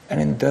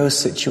 And in those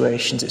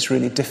situations it's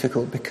really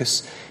difficult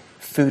because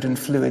food and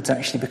fluids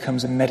actually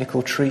becomes a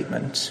medical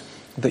treatment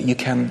that you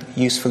can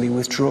usefully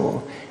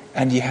withdraw.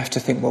 And you have to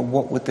think, well,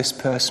 what would this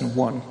person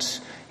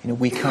want?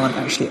 We can't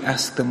actually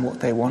ask them what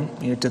they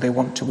want. Do they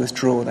want to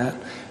withdraw that?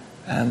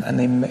 And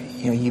they may,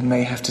 you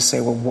may have to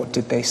say, well, what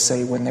did they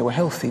say when they were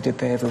healthy? Did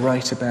they ever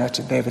write about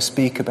it? Did they ever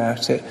speak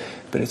about it?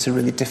 But it's a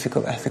really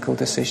difficult ethical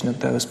decision at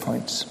those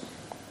points.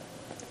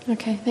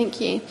 Okay, thank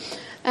you.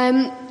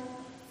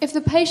 If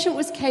the patient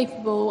was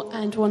capable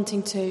and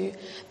wanting to,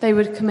 they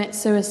would commit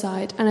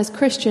suicide. And as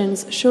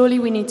Christians, surely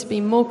we need to be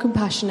more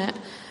compassionate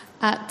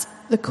at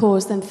the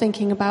cause than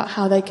thinking about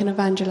how they can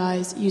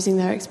evangelize using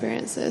their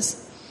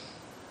experiences.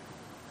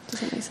 Does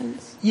that make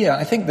sense? Yeah,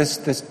 I think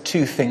there's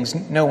two things.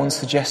 No one's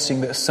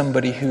suggesting that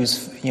somebody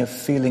who's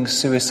feeling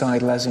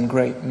suicidal as in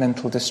great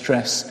mental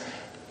distress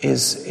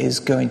is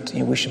going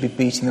to, we should be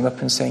beating them up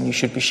and saying you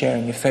should be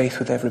sharing your faith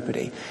with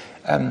everybody.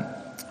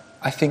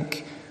 I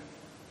think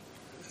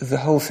the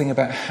whole thing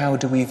about how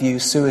do we view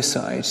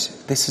suicide,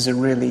 this is a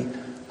really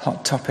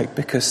hot topic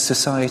because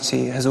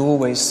society has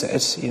always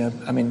said,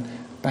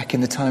 back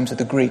in the times of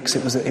the Greeks,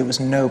 it was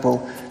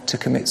noble to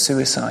commit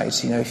suicide.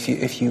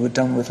 If you were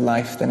done with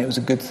life, then it was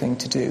a good thing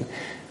to do.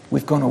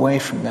 We've gone away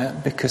from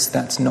that because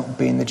that's not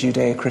been the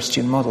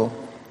Judeo-Christian model.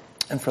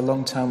 And for a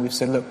long time we've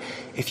said, look,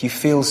 if you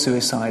feel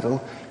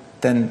suicidal,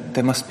 then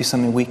there must be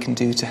something we can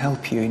do to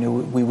help you.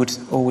 We would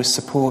always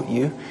support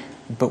you,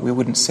 but we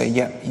wouldn't say,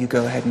 you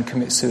go ahead and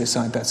commit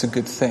suicide, that's a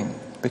good thing.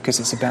 Because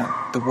it's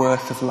about the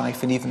worth of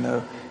life, and even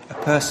though a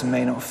person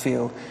may not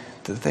feel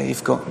that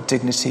they've got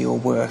dignity or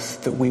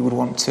worth, that we would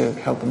want to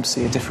help them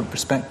see a different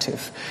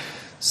perspective.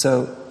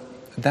 So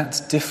that's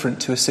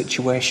different to a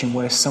situation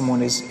where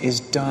someone is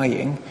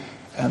dying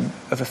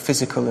of a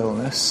physical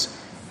illness,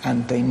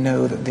 and they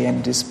know that the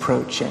end is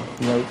approaching.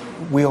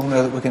 We all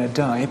know that we're going to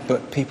die,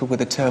 but people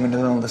with a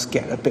terminal illness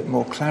get a bit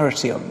more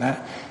clarity on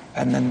that,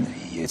 and then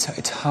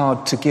it's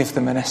hard to give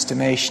them an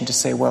estimation to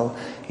say, well,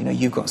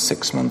 you've got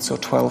 6 months or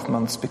 12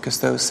 months, because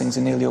those things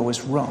are nearly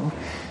always wrong.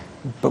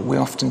 But we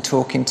often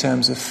talk in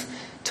terms of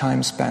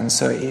time spans,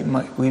 so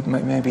we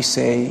might maybe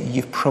say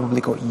you've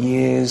probably got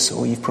years,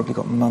 or you've probably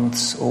got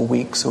months or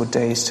weeks or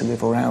days to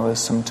live, or hours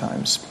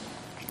sometimes.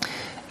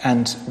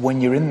 And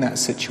when you're in that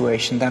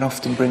situation, that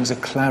often brings a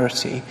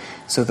clarity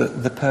so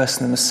that the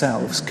person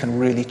themselves can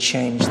really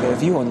change their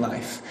view on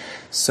life.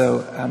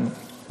 So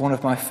one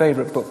of my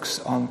favourite books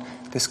on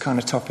this kind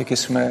of topic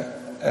is from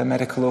a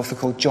medical author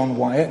called John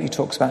Wyatt. He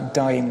talks about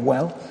dying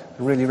well.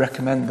 I really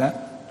recommend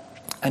that.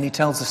 And he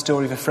tells the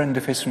story of a friend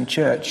of his from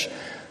church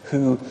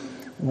who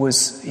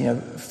was,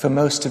 for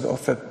most of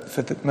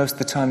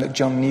the time that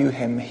John knew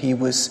him, he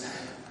was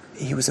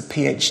a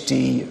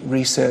PhD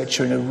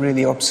researcher in a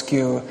really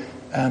obscure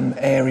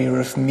area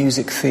of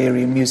music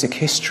theory and music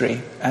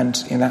history, and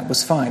that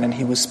was fine, and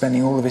he was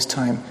spending all of his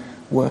time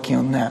working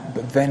on that.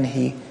 But then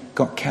he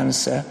got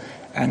cancer,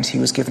 and he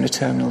was given a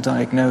terminal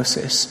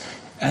diagnosis,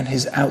 and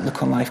his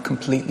outlook on life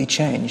completely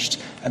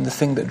changed. And the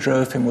thing that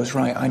drove him was,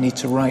 I need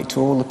to write to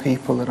all the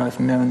people that I've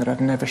known that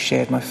I've never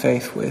shared my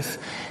faith with.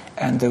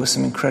 And there were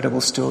some incredible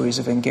stories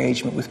of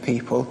engagement with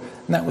people,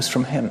 and that was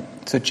from him.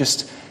 So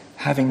just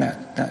having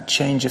that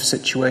change of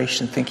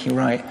situation, thinking,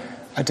 I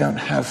don't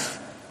have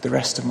the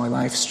rest of my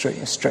life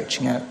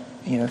stretching out,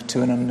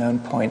 to an unknown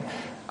point.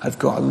 I've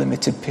got a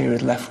limited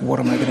period left. What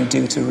am I going to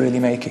do to really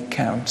make it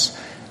count?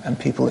 And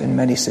people in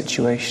many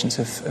situations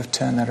have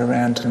turned that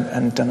around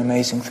and done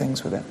amazing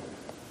things with it.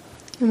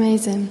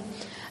 Amazing.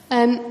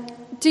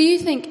 Do you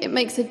think it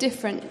makes a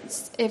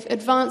difference if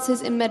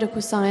advances in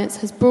medical science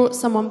has brought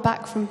someone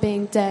back from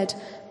being dead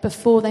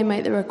before they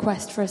make the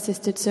request for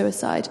assisted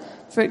suicide?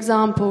 For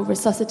example,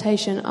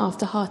 resuscitation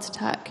after heart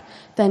attack,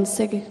 then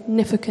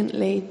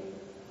significantly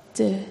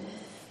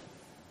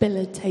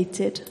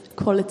debilitated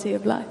quality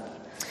of life.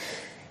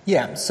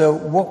 Yeah, so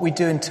what we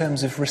do in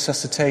terms of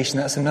resuscitation,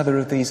 that's another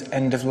of these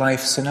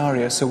end-of-life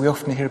scenarios. So we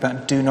often hear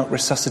about do not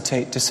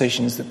resuscitate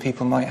decisions that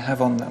people might have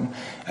on them,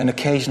 and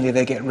occasionally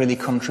they get really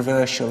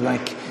controversial,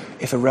 like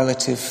if a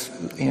relative,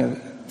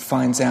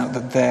 finds out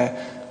that their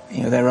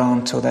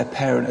aunt or their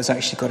parent has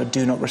actually got a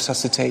do not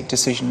resuscitate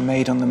decision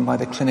made on them by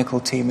the clinical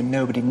team and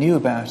nobody knew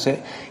about it.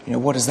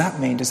 What does that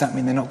mean? Does that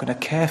mean they're not going to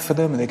care for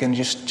them? Are they going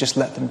to just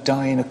let them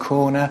die in a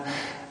corner,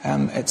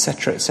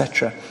 etc.,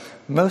 etc.?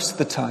 Most of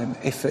the time,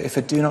 if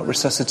a do not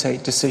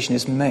resuscitate decision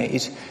is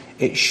made,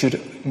 it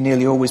should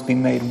nearly always be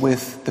made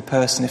with the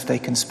person if they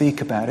can speak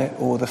about it,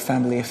 or the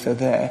family if they're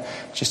there,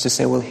 just to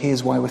say, well,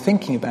 here's why we're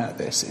thinking about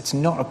this. It's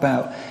not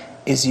about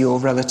is your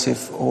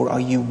relative or are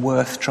you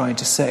worth trying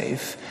to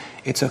save.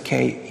 It's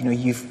okay,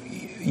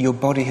 your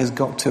body has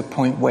got to a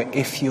point where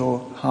if your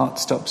heart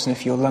stops and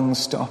if your lungs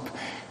stop,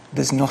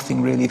 there's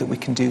nothing really that we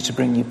can do to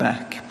bring you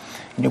back.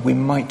 We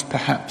might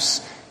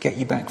perhaps get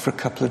you back for a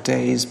couple of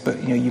days,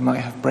 but you might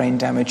have brain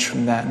damage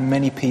from that. And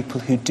many people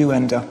who do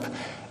end up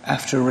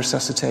after a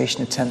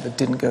resuscitation attempt that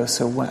didn't go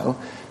so well,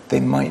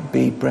 they might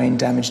be brain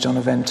damaged on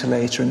a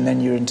ventilator, and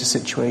then you're into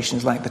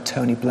situations like the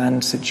Tony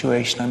Bland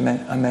situation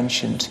I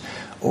mentioned,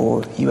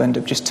 or you end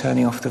up just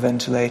turning off the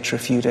ventilator a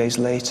few days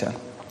later.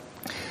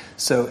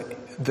 So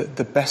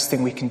the best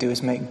thing we can do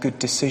is make good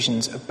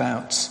decisions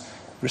about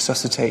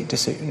resuscitation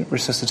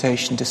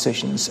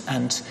decisions,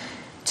 and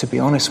to be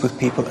honest with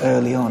people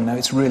early on. Now,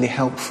 it's really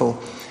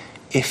helpful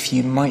if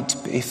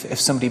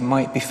somebody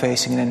might be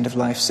facing an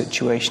end-of-life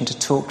situation, to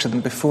talk to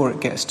them before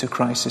it gets to a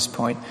crisis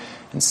point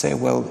and say,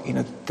 well,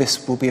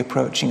 this will be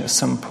approaching at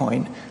some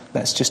point.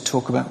 Let's just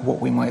talk about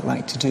what we might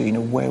like to do.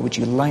 Where would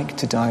you like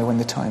to die when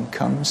the time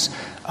comes?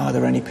 Are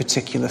there any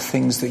particular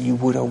things that you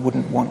would or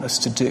wouldn't want us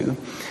to do?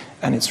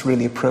 And it's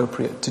really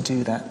appropriate to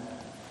do that.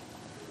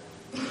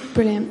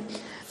 Brilliant.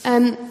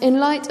 In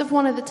light of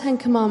one of the 10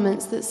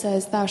 Commandments that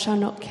says, thou shalt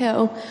not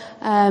kill,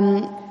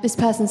 this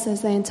person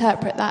says they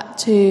interpret that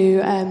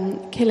to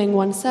killing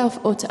oneself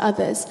or to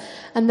others.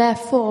 And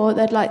therefore,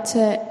 they'd like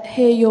to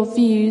hear your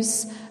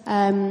views,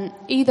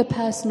 either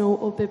personal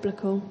or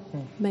biblical,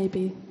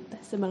 maybe they're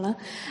similar,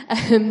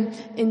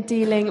 in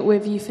dealing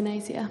with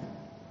euthanasia.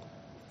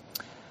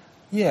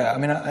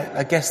 Yeah,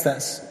 I guess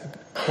that's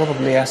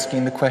probably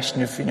asking the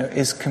question of,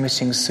 is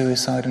committing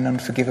suicide an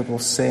unforgivable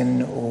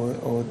sin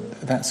or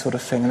that sort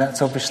of thing. And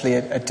that's obviously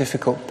a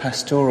difficult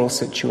pastoral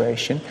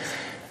situation.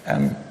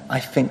 I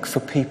think for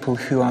people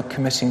who are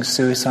committing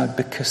suicide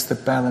because the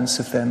balance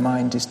of their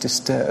mind is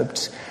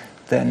disturbed,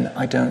 then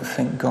I don't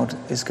think God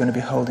is going to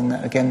be holding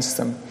that against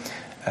them.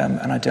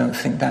 And I don't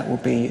think that will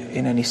be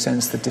in any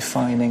sense the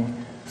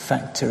defining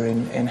factor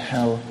in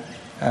how,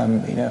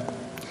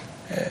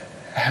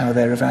 how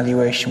their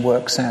evaluation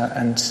works out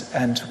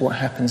and what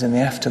happens in the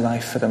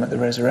afterlife for them at the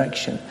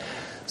resurrection.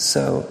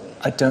 So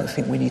I don't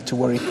think we need to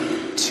worry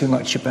too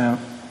much about,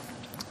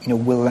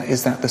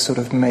 is that the sort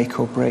of make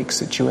or break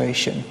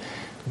situation?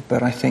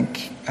 But I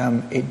think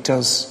it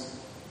does.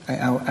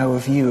 Our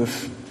view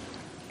of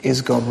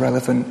is God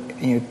relevant?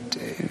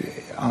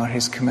 Are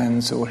His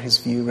commands or His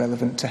view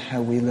relevant to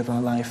how we live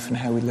our life and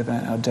how we live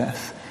out our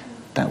death?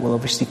 That will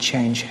obviously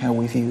change how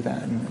we view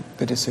that and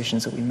the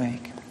decisions that we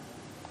make.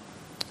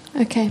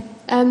 Okay.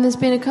 There's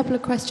been a couple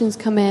of questions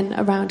come in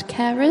around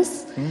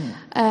carers.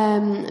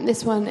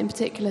 This one in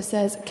particular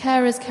says,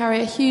 carers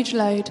carry a huge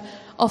load,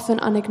 often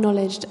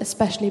unacknowledged,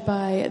 especially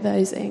by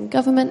those in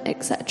government,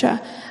 etc.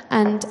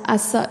 And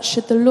as such,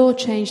 should the law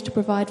change to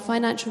provide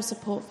financial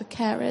support for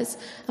carers?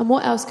 And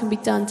what else can be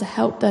done to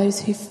help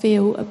those who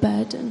feel a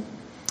burden?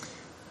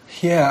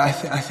 Yeah,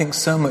 I think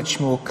so much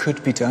more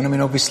could be done. I mean,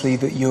 obviously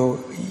that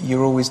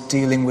you're always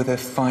dealing with a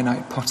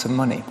finite pot of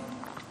money,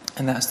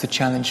 and that's the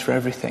challenge for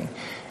everything.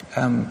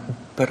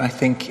 But I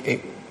think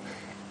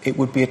it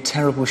would be a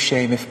terrible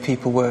shame if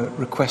people were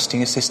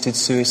requesting assisted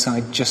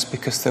suicide just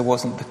because there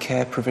wasn't the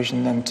care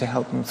provision then to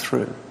help them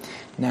through.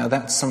 Now,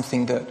 that's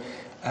something that,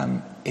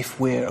 if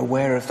we're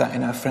aware of that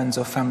in our friends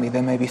or family,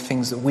 there may be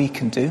things that we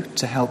can do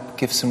to help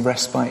give some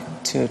respite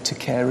to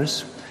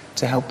carers,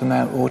 to help them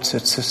out or to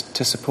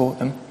support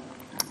them.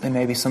 There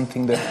may be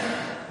something that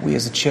we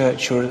as a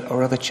church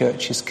or other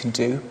churches can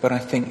do, but I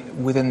think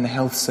within the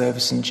health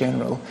service in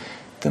general,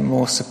 the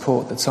more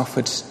support that's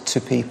offered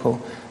to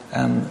people,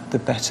 the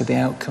better the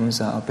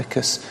outcomes are,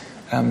 because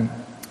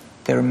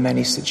there are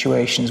many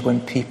situations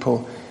when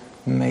people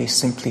may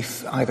simply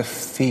either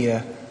fear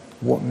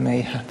what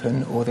may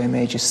happen, or they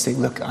may just think,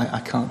 look,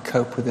 I can't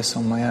cope with this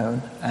on my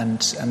own,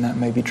 and that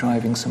may be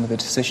driving some of the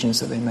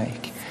decisions that they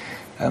make.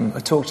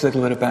 I talked a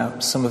little bit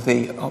about some of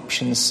the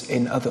options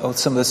some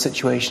of the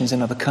situations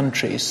in other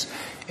countries.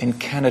 In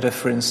Canada,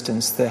 for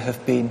instance, there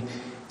have been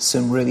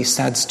some really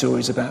sad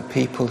stories about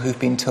people who've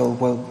been told,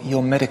 well,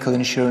 your medical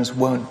insurance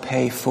won't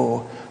pay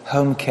for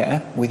home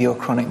care with your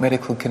chronic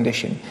medical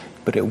condition,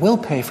 but it will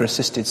pay for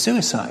assisted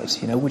suicide.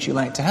 Would you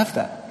like to have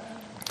that?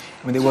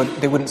 I mean,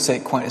 they wouldn't say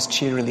it quite as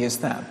cheerily as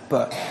that,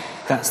 but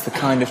that's the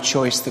kind of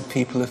choice that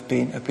people have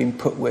been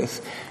put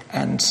with.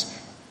 And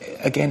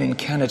again, in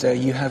Canada,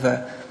 you have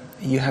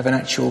an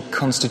actual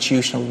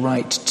constitutional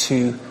right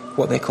to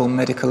what they call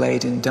medical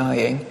aid in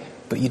dying,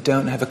 but you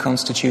don't have a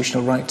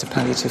constitutional right to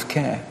palliative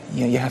care.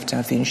 You have to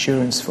have the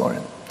insurance for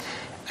it.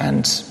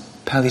 And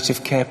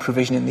palliative care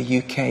provision in the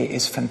UK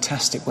is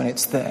fantastic when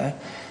it's there,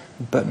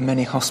 but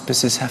many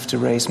hospices have to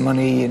raise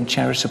money and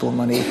charitable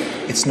money.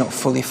 It's not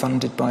fully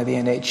funded by the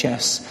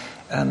NHS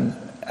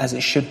as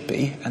it should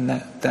be, and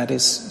that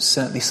is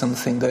certainly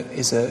something that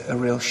is a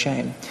real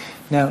shame.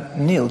 Now,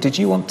 Neil, did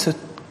you want to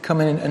come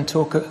in and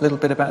talk a little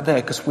bit about there?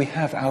 Because we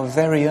have our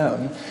very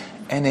own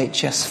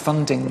NHS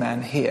funding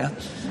man here.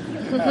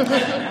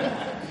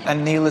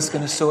 And Neil is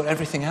going to sort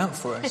everything out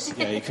for us.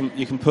 Yeah,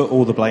 you can put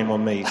all the blame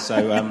on me.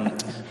 So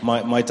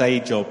my day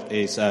job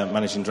is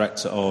managing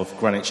director of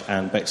Greenwich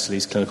and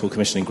Bexley's clinical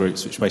commissioning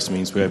groups, which basically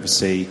means we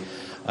oversee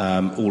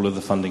all of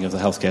the funding of the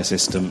healthcare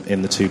system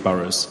in the two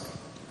boroughs.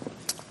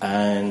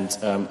 And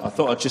I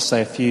thought I'd just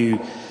say a few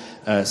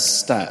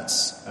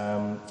stats.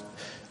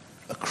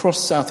 Across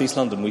South East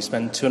London, we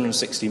spend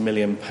 £260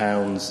 million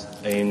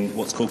in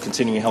what's called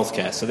continuing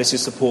healthcare. So this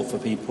is support for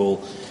people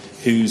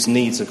whose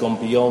needs have gone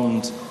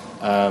beyond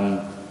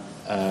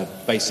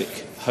basic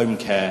home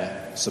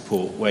care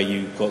support, where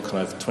you've got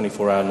kind of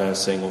 24-hour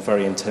nursing or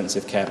very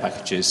intensive care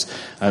packages.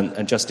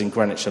 And just in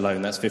Greenwich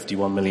alone, that's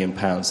 £51 million.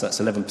 That's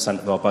 11%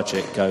 of our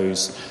budget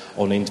goes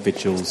on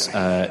individuals'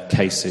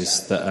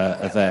 cases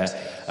that are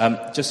there.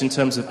 Just in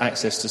terms of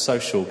access to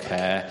social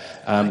care,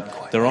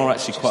 there are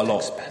actually quite a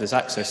lot. There's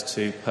access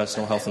to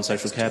personal health and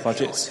social care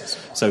budgets.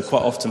 So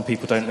quite often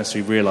people don't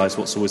necessarily realise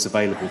what's always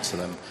available to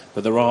them.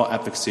 But there are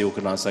advocacy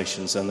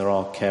organisations and there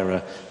are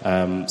carer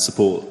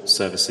support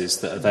services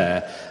that are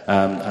there.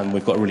 And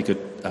we've got a really good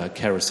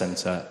carer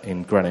centre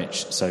in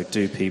Greenwich. So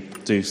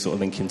do sort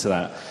of link into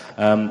that.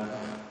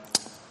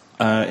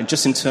 And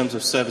just in terms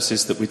of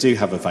services that we do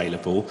have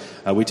available,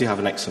 we do have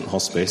an excellent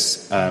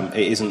hospice. It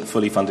isn't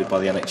fully funded by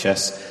the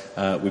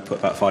NHS. We put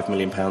about £5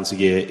 million a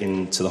year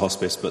into the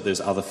hospice, but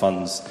there's other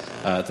funds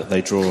that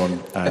they draw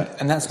on.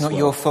 And that's not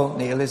your fault,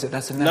 Neil, is it?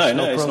 That's a national problem.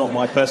 No, it's not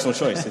my personal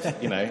choice,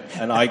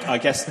 And I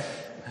guess...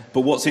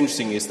 But what's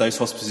interesting is those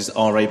hospices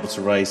are able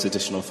to raise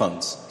additional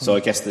funds. So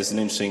I guess there's an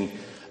interesting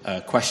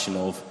question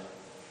of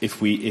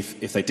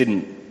if they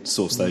didn't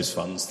source those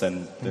funds,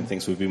 then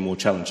things would be more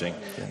challenging.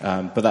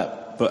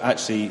 But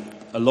actually,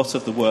 a lot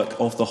of the work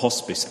of the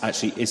hospice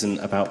actually isn't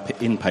about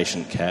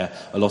inpatient care.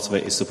 A lot of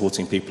it is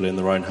supporting people in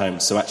their own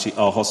homes. So actually,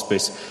 our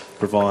hospice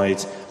provide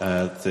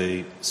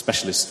the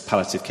specialist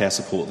palliative care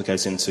support that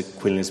goes into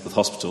Queen Elizabeth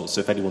Hospital. So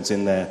if anyone's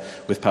in there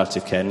with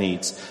palliative care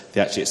needs,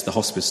 it's the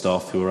hospice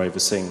staff who are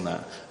overseeing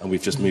that. And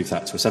we've just moved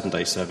that to a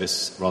 7-day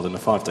service rather than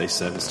a 5-day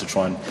service to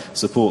try and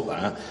support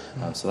that.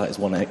 So that is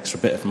one extra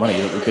bit of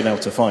money that we've been able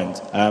to find.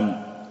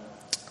 And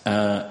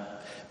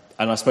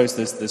I suppose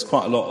there's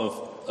quite a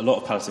lot a lot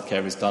of palliative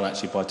care is done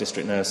actually by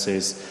district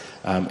nurses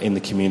in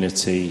the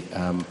community,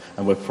 and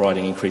we're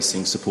providing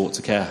increasing support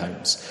to care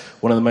homes.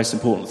 One of the most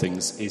important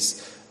things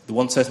is the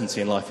one certainty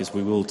in life is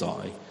we will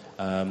die.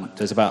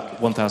 There's about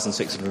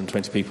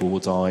 1,620 people will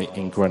die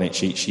in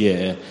Greenwich each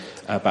year.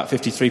 About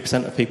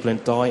 53% of people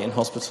die in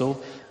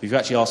hospital. If you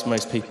actually ask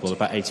most people,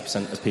 about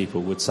 80% of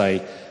people would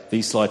say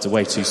these slides are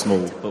way too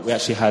small. But we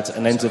actually had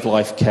an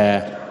end-of-life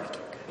care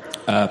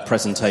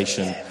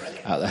presentation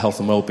at the Health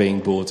and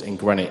Wellbeing Board in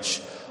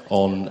Greenwich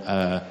on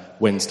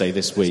Wednesday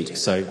this week.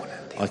 So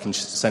I can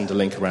send a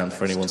link around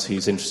for anyone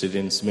who's interested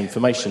in some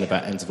information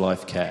about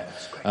end-of-life care.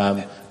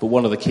 But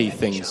one of the key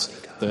things,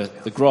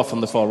 the graph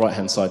on the far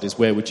right-hand side is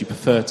where would you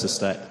prefer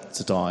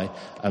to die?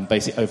 And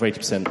basically over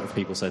 80% of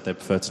people said they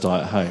prefer to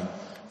die at home.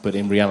 But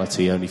in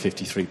reality, only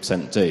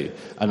 53% do.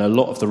 And a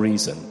lot of the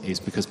reason is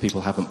because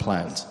people haven't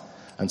planned.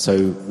 And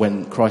so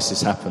when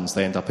crisis happens,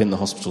 they end up in the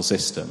hospital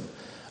system.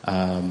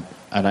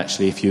 And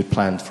actually, if you had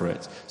planned for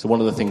it. So one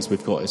of the things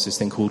we've got is this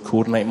thing called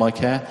Coordinate My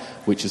Care,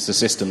 which is the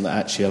system that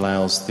actually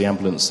allows the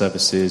ambulance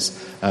services,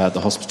 the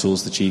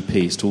hospitals, the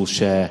GPs to all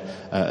share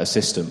a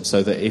system,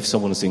 so that if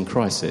someone is in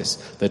crisis,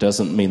 that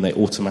doesn't mean they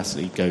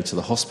automatically go to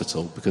the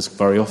hospital, because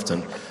very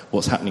often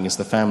what's happening is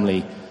the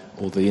family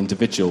or the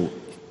individual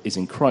is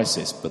in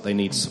crisis, but they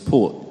need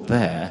support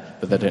there,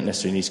 but they don't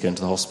necessarily need to go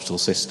into the hospital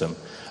system.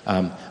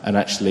 And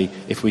actually,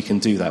 if we can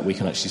do that, we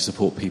can actually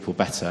support people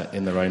better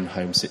in their own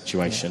home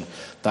situation.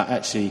 That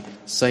actually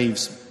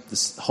saves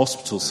the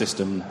hospital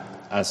system,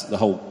 as the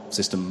whole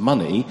system,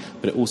 money,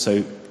 but it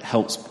also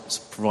helps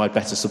provide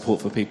better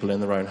support for people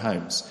in their own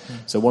homes.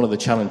 So one of the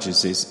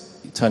challenges is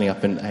turning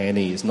up in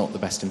A&E is not the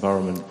best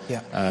environment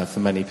for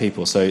many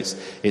people. So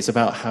it's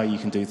about how you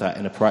can do that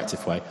in a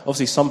proactive way.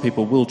 Obviously, some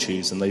people will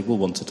choose and they will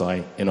want to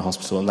die in a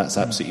hospital, and that's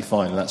absolutely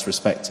fine and that's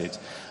respected.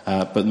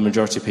 But the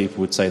majority of people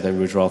would say they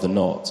would rather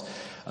not.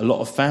 A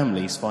lot of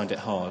families find it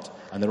hard,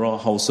 and there are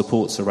whole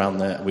supports around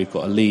there. We've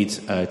got a lead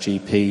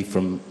GP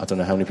from, I don't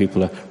know how many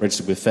people are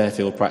registered with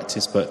Fairfield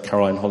Practice, but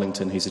Caroline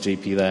Hollington, who's a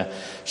GP there,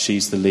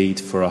 she's the lead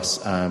for us,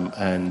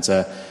 and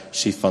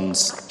she's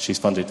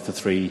funded for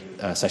 3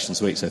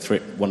 sessions a week, so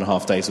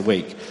 1.5 days a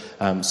week,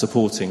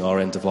 supporting our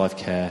end-of-life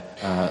care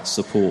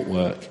support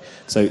work.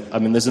 So, I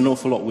mean, there's an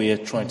awful lot we're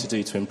trying to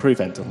do to improve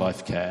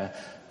end-of-life care,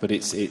 but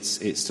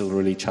it's still a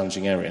really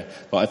challenging area.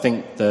 But I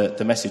think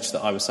the message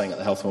that I was saying at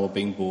the Health and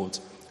Wellbeing Board,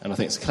 and I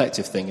think it's a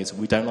collective thing, is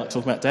we don't like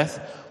talking about death.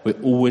 We're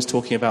always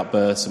talking about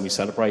births, and we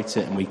celebrate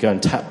it, and we go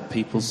and tap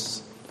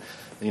people's,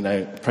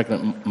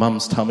 pregnant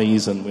mums'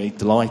 tummies, and we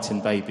delight in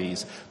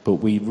babies. But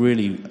we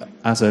really,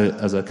 as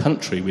a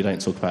country, we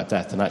don't talk about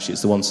death, and actually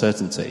it's the one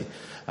certainty.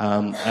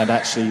 And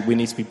actually, we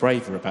need to be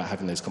braver about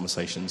having those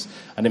conversations.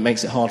 And it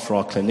makes it hard for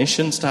our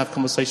clinicians to have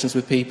conversations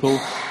with people.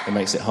 It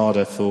makes it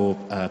harder for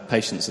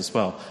patients as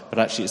well. But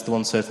actually, it's the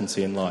one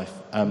certainty in life.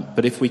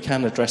 But if we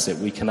can address it,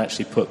 we can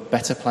actually put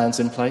better plans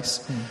in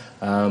place.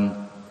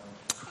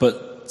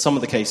 But some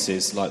of the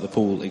cases, like the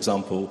Paul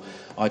example,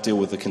 I deal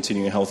with the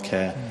continuing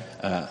healthcare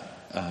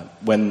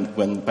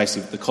when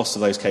basically the cost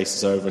of those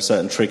cases are over a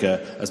certain trigger.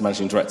 As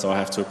managing director, I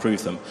have to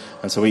approve them,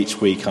 and so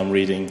each week I'm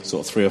reading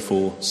sort of 3 or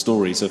 4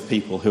 stories of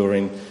people who are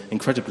in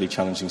incredibly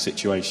challenging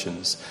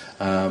situations,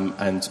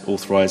 and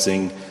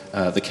authorising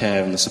the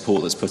care and the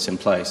support that's put in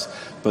place.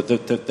 But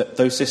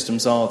those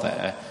systems are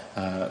there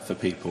for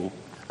people.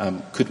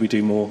 Could we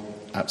do more?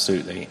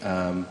 Absolutely.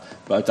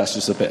 But that's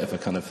just a bit of a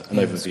kind of an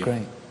overview. That's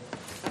great.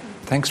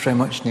 Thanks very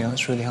much, Neil.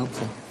 That's really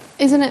helpful.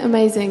 Isn't it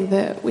amazing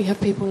that we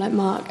have people like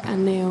Mark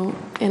and Neil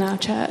in our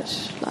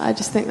church? I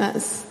just think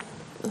that's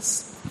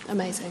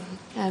amazing.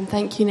 And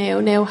thank you,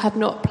 Neil. Neil had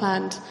not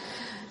planned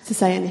to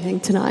say anything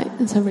tonight,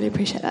 and so I really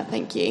appreciate that.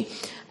 Thank you.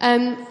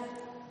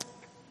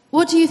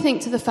 What do you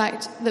think to the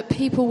fact that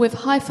people with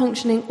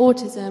high-functioning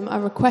autism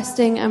are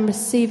requesting and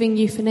receiving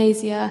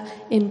euthanasia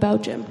in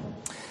Belgium?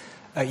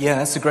 Yeah,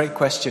 that's a great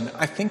question.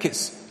 I think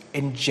it's,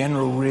 in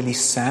general, really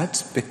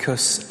sad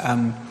because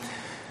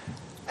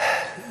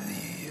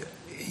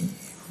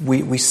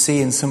we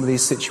see in some of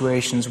these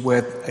situations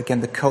where,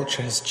 again, the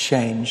culture has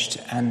changed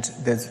and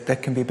there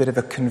can be a bit of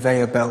a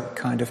conveyor belt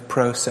kind of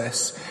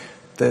process.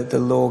 The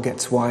law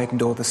gets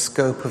widened, or the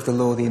scope of the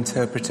law, the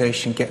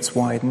interpretation gets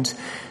widened.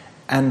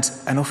 And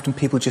often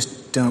people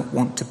just don't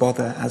want to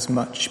bother as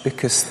much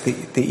because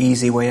the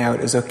easy way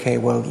out is, okay,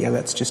 well, yeah,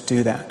 let's just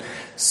do that.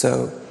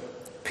 So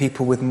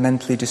people with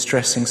mentally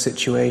distressing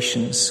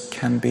situations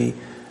can be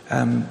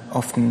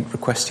often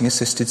requesting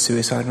assisted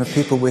suicide. And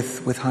people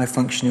with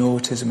high-functioning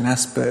autism and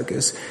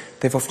Asperger's,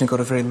 they've often got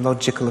a very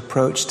logical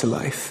approach to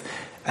life,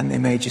 and they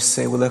may just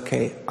say, well,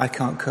 okay, I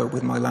can't cope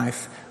with my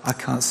life, I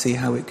can't see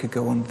how it could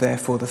go on,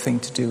 therefore the thing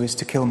to do is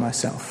to kill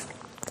myself.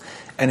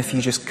 And if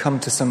you just come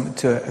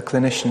to a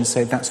clinician and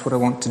say, that's what I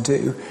want to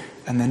do,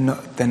 and they're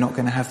not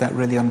going to have that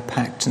really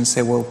unpacked and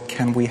say, well,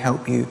 can we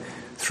help you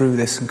through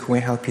this, and can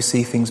we help you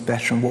see things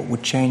better, and what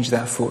would change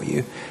that for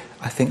you?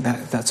 I think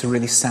that's a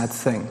really sad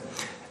thing.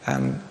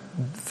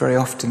 Very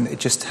often,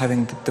 just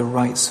having the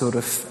right sort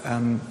of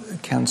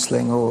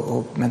counselling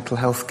or mental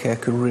health care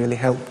could really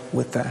help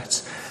with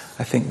that.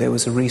 I think there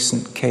was a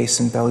recent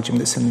case in Belgium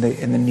that's in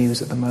the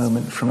news at the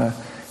moment from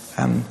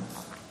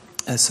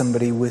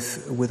somebody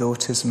with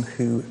autism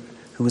who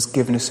was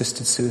given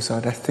assisted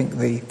suicide. I think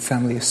the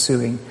family is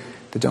suing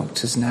the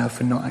doctors now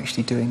for not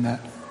actually doing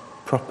that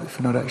properly,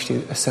 for not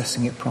actually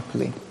assessing it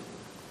properly.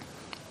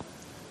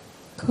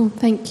 Cool,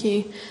 thank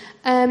you.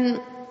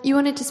 You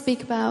wanted to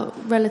speak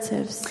about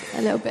relatives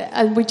a little bit.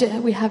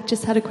 We have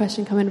just had a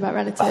question come in about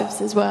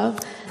relatives as well.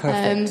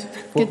 Perfect.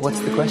 What's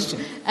the question?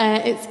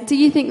 Do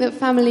you think that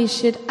families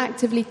should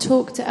actively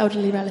talk to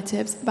elderly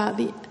relatives about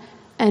the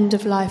end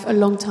of life a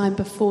long time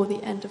before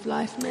the end of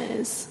life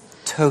nears?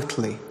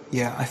 Totally.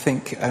 Yeah, I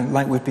think,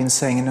 like we've been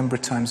saying a number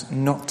of times,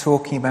 not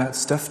talking about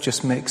stuff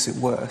just makes it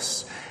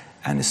worse.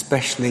 And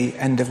especially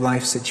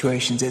end-of-life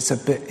situations,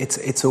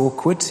 it's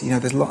awkward. You know,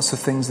 there's lots of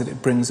things that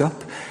it brings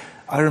up.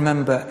 I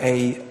remember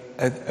a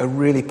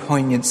really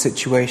poignant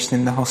situation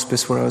in the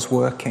hospice where I was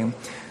working.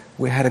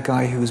 We had a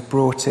guy who was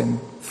brought in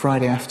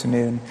Friday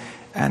afternoon,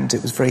 and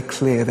it was very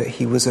clear that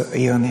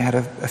he only had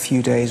a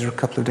few days or a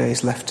couple of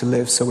days left to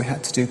live, so we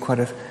had to do quite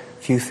a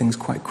few things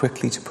quite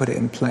quickly to put it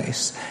in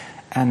place.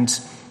 And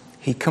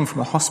he'd come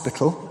from a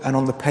hospital, and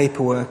on the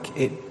paperwork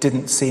it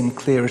didn't seem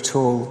clear at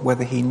all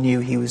whether he knew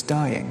he was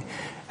dying,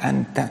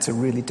 and that's a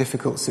really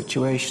difficult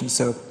situation.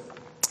 So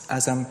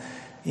as I'm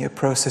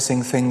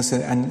processing things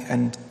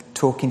and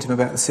talking to him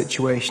about the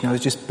situation, I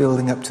was just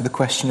building up to the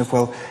question of,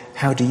 well,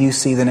 how do you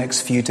see the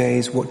next few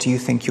days? What do you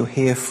think you're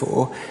here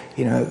for?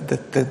 You know,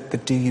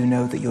 the do you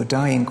know that you're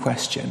dying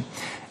question.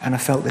 And I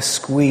felt this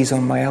squeeze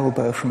on my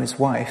elbow from his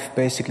wife,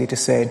 basically to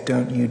say,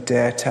 don't you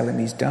dare tell him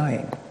he's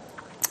dying.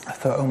 I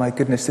thought, oh my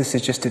goodness, this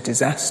is just a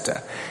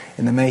disaster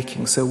in the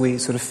making. So we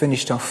sort of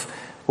finished off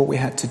what we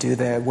had to do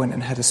there, went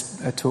and had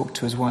a talk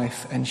to his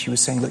wife, and she was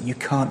saying, look, you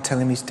can't tell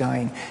him he's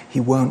dying. He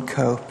won't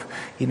cope.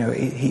 You know,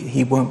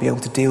 he won't be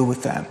able to deal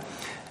with that.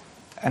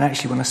 And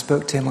actually, when I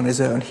spoke to him on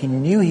his own, he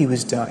knew he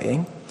was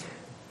dying,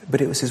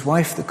 but it was his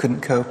wife that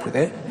couldn't cope with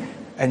it.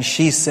 And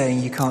she's saying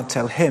you can't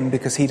tell him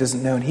because he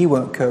doesn't know and he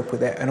won't cope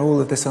with it. And all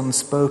of this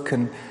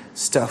unspoken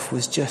stuff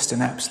was just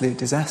an absolute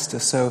disaster.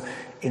 So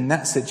in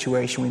that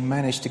situation, we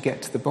managed to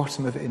get to the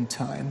bottom of it in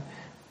time.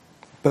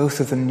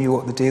 Both of them knew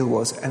what the deal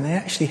was, and they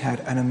actually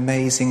had an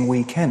amazing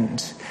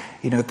weekend.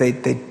 You know, they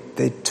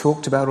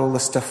talked about all the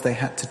stuff they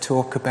had to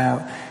talk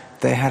about.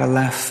 They had a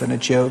laugh and a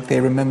joke. They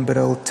remembered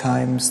old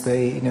times.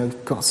 They,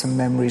 got some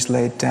memories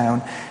laid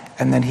down.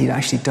 And then he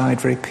actually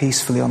died very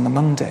peacefully on the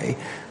Monday.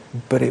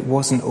 But it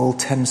wasn't all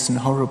tense and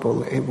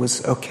horrible. It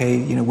was, okay,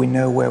 we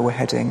know where we're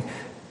heading.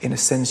 In a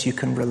sense, you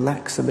can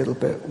relax a little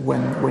bit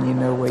when you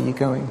know where you're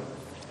going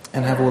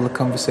and have all the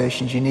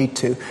conversations you need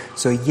to.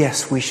 So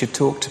yes, we should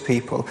talk to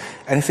people.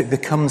 And if it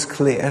becomes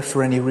clear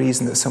for any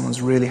reason that someone's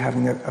really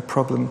having a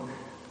problem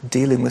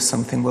dealing with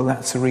something, well,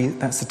 that's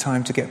the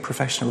time to get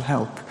professional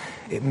help.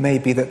 It may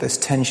be that there's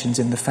tensions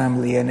in the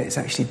family and it's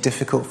actually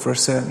difficult for a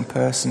certain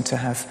person to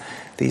have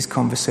these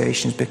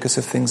conversations because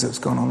of things that's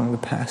gone on in the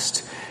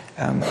past.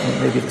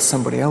 Maybe that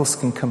somebody else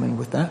can come in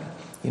with that.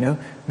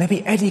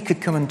 Maybe Eddie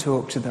could come and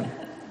talk to them.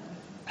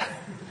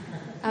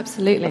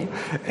 Absolutely.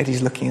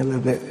 Eddie's looking a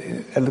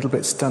little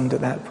bit stunned at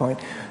that point.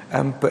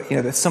 But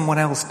that someone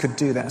else could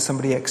do that,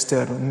 somebody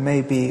external,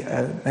 maybe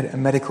a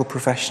medical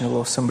professional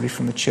or somebody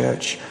from the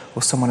church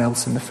or someone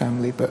else in the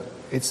family. But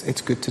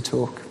it's good to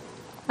talk.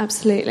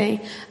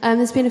 Absolutely.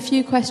 There's been a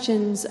few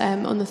questions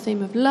on the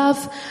theme of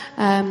love,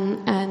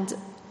 and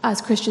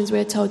as Christians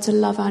we're told to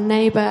love our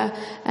neighbour.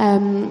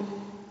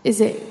 Is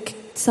it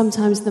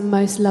sometimes the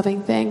most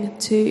loving thing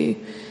to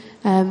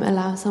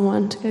allow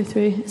someone to go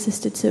through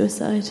assisted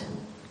suicide?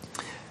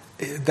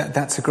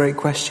 That's a great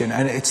question,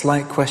 and it's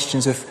like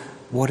questions of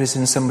what is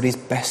in somebody's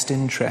best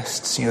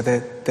interests.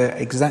 They're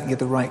exactly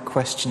the right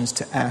questions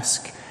to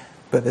ask,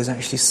 but there's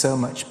actually so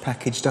much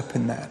packaged up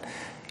in that.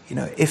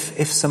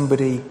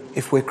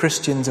 If we're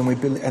Christians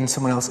and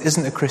someone else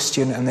isn't a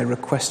Christian and they're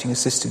requesting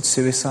assisted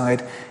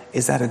suicide,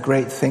 is that a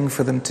great thing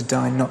for them to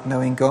die not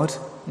knowing God?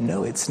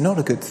 No, it's not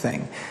a good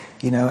thing.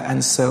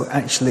 And so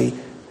actually,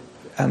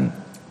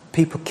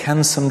 people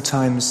can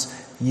sometimes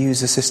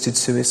use assisted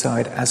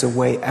suicide as a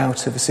way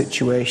out of a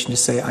situation to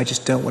say, I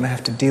just don't want to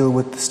have to deal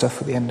with the stuff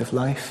at the end of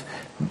life.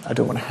 I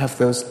don't want to have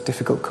those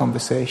difficult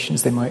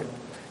conversations.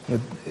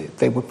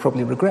 They would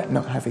probably regret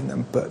not having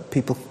them, but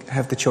people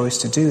have the choice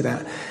to do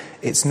that.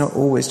 It's not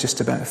always just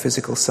about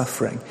physical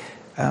suffering,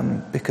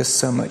 because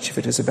so much of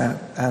it is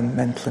about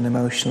mental and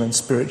emotional and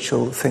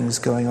spiritual things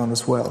going on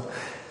as well.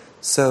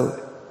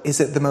 So is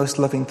it the most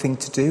loving thing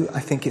to do? I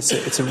think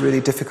it's a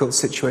really difficult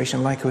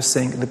situation. Like I was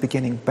saying at the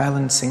beginning,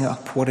 balancing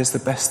up what is the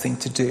best thing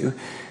to do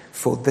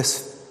for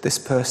this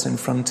person in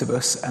front of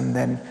us and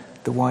then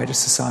the wider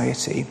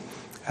society.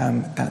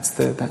 That's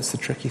the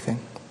tricky thing.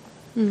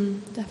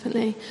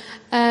 Definitely.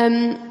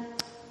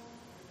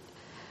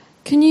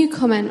 Can you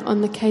comment on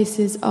the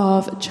cases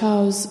of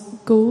Charles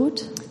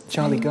Gould?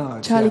 Charlie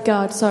Gard. Charlie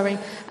Gard, sorry,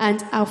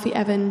 and Alfie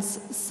Evans.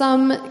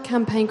 Some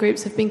campaign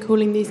groups have been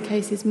calling these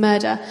cases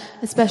murder,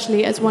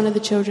 especially as one of the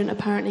children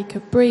apparently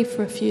could breathe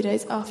for a few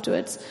days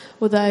afterwards,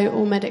 although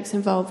all medics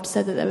involved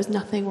said that there was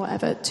nothing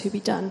whatever to be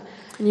done.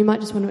 And you might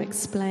just want to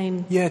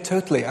explain. Yeah,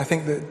 totally. I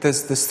think that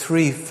there's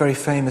three very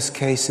famous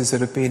cases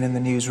that have been in the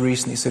news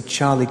recently. So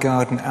Charlie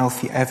Gard and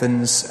Alfie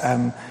Evans.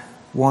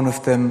 One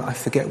of them, I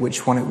forget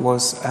which one it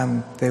was,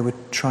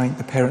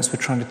 the parents were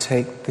trying to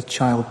take the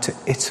child to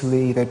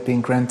Italy. They'd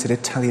been granted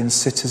Italian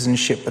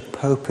citizenship. The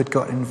Pope had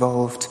got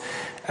involved,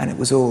 and it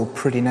was all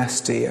pretty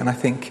nasty. And I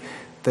think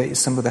that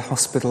some of the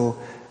hospital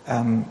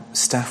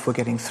staff were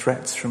getting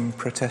threats from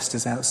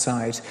protesters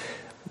outside.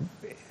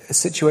 A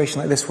situation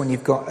like this, when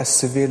you've got a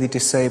severely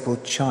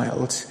disabled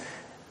child,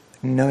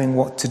 knowing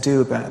what to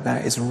do about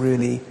that is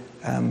really...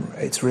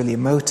 it's really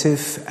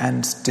emotive,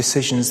 and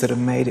decisions that are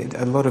made,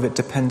 a lot of it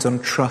depends on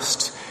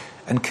trust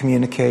and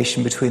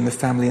communication between the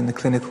family and the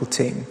clinical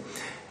team.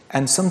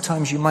 And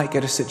sometimes you might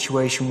get a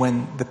situation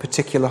when the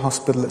particular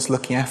hospital that's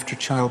looking after a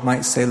child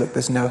might say, look,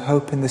 there's no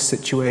hope in this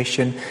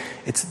situation,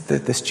 it's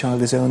that this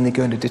child is only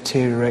going to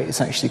deteriorate, it's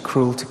actually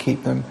cruel to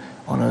keep them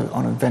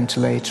on a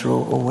ventilator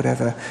or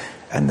whatever,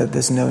 and that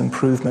there's no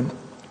improvement.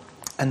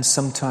 And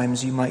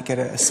sometimes you might get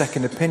a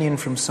second opinion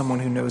from someone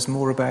who knows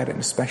more about it in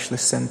a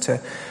specialist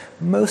centre.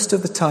 Most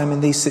of the time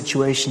in these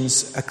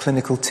situations, a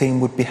clinical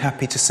team would be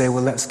happy to say,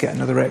 well, let's get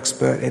another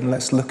expert in,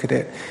 let's look at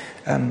it.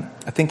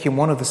 I think in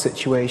one of the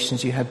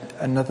situations you had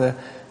another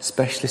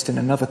specialist in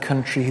another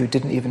country who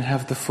didn't even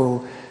have the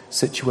full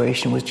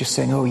situation, was just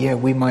saying, oh yeah,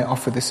 we might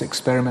offer this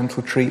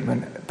experimental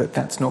treatment, but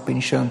that's not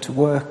been shown to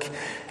work.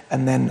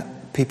 And then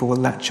people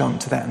will latch on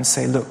to that and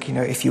say, look,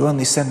 if you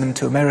only send them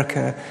to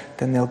America,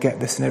 then they'll get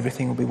this and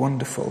everything will be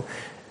wonderful.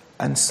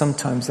 And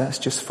sometimes that's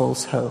just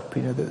false hope.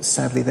 That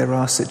sadly there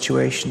are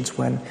situations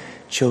when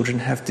children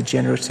have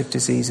degenerative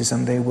diseases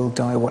and they will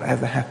die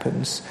whatever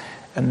happens.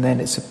 And then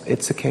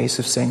it's a case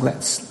of saying,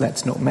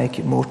 let's not make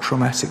it more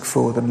traumatic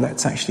for them.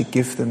 Let's actually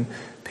give them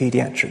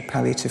paediatric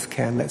palliative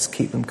care. Let's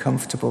keep them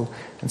comfortable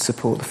and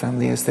support the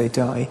family as they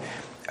die.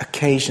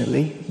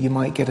 Occasionally, you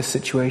might get a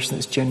situation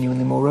that's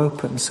genuinely more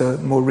open. So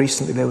more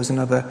recently, there was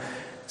another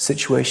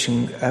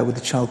situation with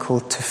a child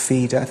called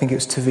Tafida. I think it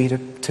was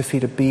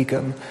Tafida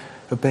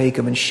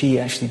Begum, and she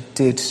actually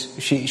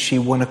she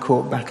won a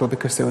court battle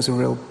because there was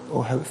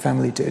or her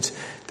family did.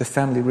 The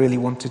family really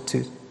wanted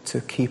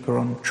to keep her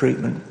on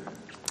treatment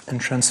and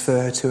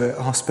transfer her to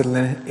a hospital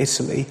in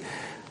Italy.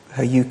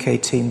 Her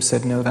UK team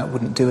said no, that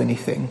wouldn't do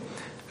anything.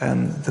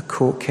 The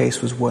court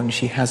case was won.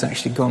 She has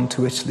actually gone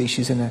to Italy.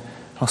 She's in a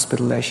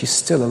hospital there. She's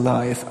still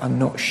alive. I'm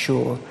not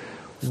sure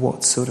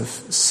what sort of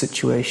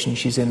situation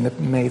she's in. There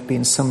may have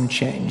been some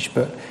change,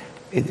 but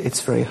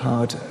it's very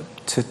hard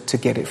to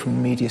get it from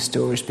the media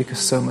stories because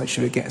so much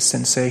of it gets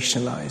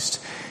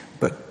sensationalized.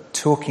 But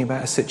talking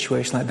about a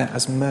situation like that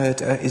as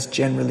murder is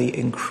generally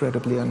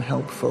incredibly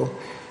unhelpful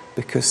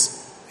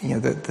because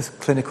the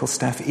clinical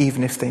staff,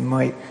 even if they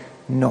might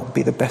not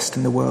be the best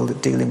in the world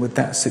at dealing with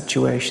that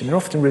situation, they're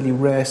often really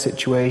rare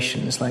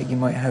situations. Like you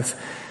might have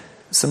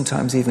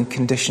sometimes even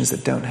conditions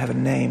that don't have a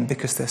name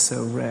because they're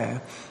so rare,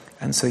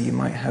 and so you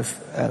might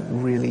have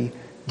really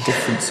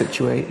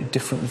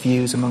different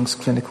views amongst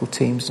clinical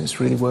teams, and it's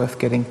really worth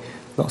getting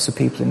lots of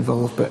people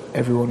involved, but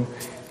everyone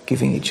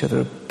giving each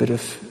other a bit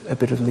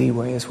of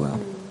leeway as well.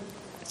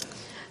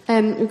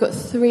 We've got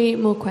 3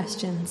 more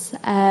questions.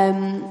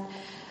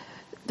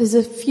 There's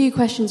a few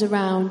questions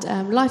around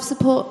life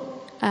support,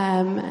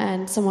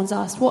 and someone's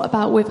asked, what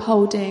about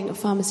withholding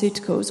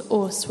pharmaceuticals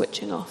or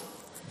switching off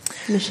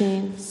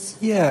machines?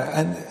 Yeah,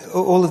 and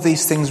all of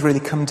these things really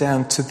come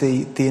down to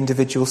the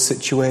individual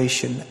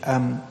situation,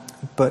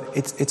 but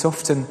it's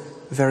often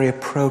very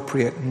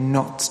appropriate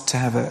not to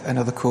have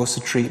another course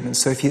of treatment.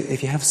 So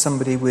if you have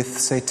somebody with,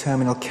 say,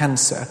 terminal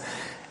cancer,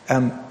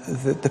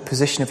 the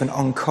position of an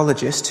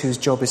oncologist whose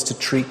job is to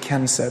treat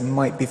cancer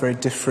might be very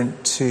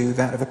different to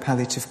that of a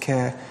palliative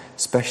care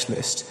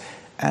specialist.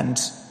 And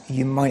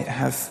you might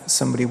have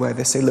somebody where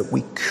they say, look,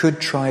 we could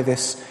try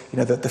this,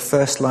 that the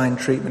first line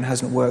treatment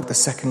hasn't worked, the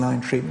second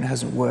line treatment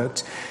hasn't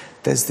worked.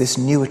 There's this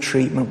newer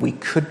treatment, we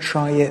could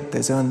try it,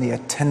 there's only a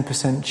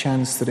 10%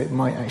 chance that it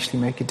might actually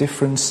make a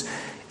difference.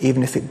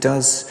 Even if it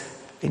does,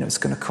 it's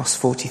going to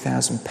cost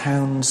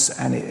 £40,000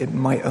 and it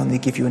might only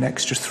give you an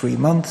extra 3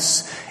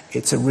 months.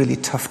 It's a really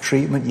tough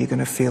treatment. You're going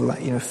to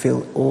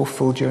feel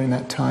awful during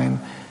that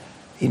time.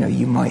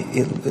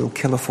 It'll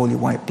kill off all your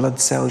white blood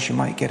cells. You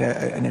might get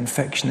an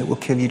infection that will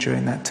kill you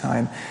during that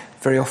time.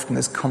 Very often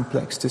there's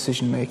complex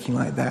decision making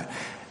like that.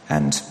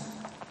 And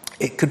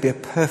it could be a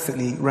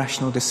perfectly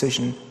rational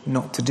decision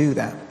not to do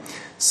that.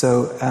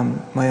 So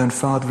my own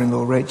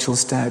father-in-law,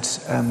 Rachel's dad,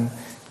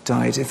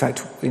 died. In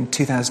fact, in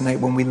 2008,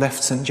 when we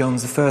left St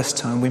John's the first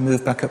time, we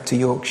moved back up to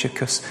Yorkshire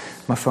because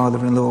my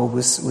father-in-law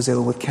was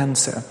ill with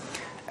cancer.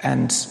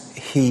 And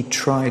he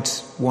tried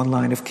one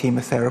line of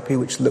chemotherapy,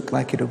 which looked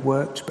like it had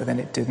worked, but then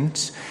it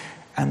didn't.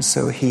 And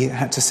so he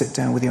had to sit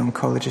down with the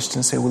oncologist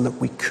and say, well,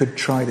 look, we could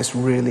try this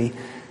really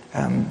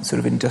sort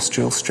of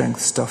industrial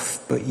strength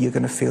stuff, but you're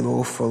going to feel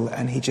awful.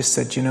 And he just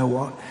said, you know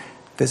what,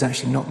 there's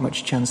actually not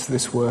much chance of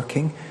this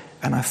working,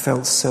 and I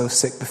felt so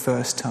sick the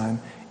first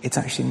time, it's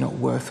actually not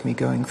worth me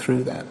going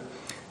through that.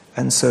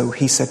 And so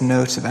he said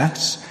no to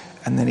that,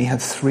 and then he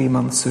had 3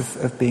 months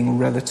of being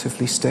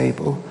relatively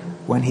stable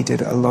when he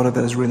did a lot of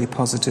those really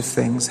positive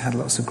things, had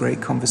lots of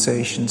great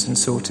conversations and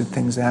sorted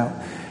things out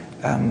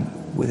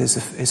with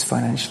his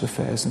financial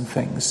affairs and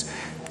things.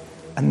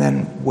 And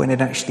then when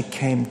it actually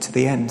came to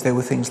the end, there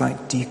were things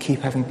like, do you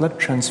keep having blood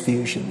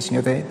transfusions?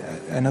 You know,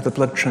 another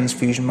blood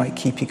transfusion might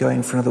keep you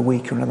going for another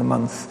week or another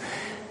month.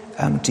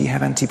 Do you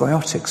have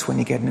antibiotics when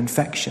you get an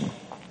infection?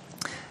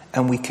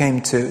 And we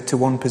came to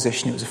one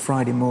position, it was a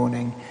Friday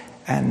morning,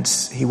 and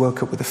he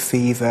woke up with a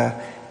fever,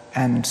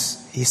 and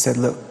he said,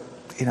 look,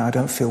 you know, I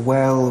don't feel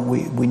well.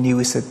 We knew,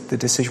 we said the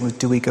decision was,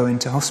 do we go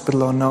into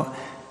hospital or not?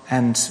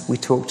 And we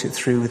talked it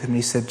through with him, and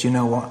he said, do you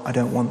know what, I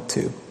don't want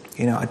to.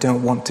 You know, I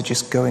don't want to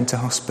just go into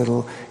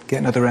hospital, get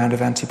another round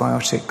of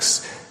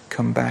antibiotics,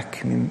 come back.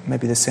 I mean,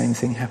 maybe the same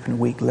thing happened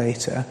a week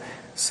later.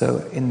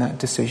 So in that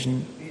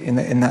decision,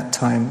 in that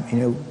time, you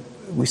know,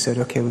 we said,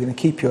 okay, we're going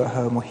to keep you at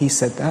home. Well, he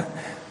said that.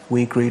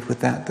 We agreed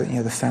with that, you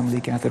know, the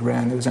family gathered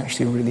around. It was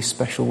actually a really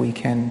special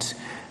weekend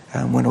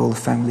when all the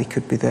family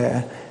could be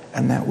there.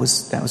 And that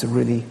was a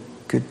really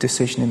good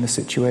decision in the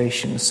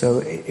situation. So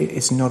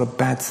it's not a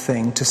bad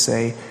thing to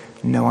say,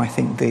 no, I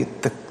think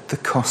the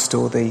cost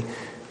or the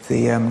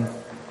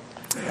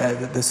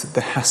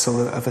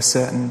hassle of a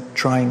certain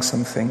trying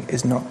something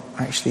is not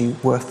actually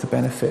worth the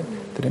benefit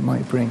that it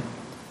might bring.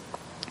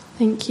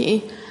 Thank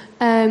you.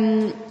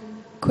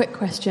 Quick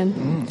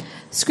question.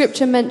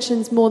 Scripture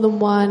mentions more than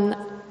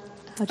one.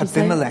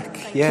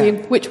 Abimelech, yeah.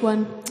 Which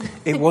one?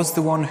 It was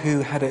the one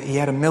who had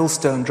a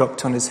millstone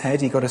dropped on his head.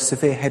 He got a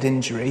severe head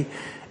injury,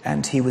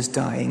 and he was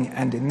dying.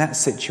 And in that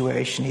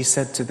situation, he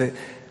said to the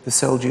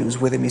soldier who was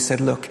with him, he said,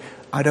 look,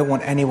 I don't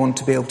want anyone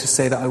to be able to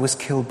say that I was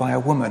killed by a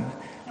woman,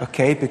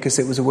 okay? Because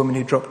it was a woman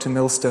who dropped a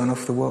millstone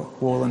off the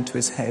wall onto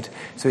his head.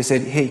 So he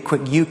said, hey,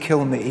 quick, you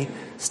kill me,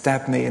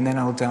 stab me, and then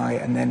I'll die,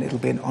 and then it'll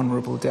be an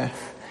honourable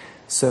death.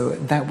 So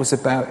that was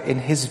about, in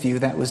his view,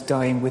 that was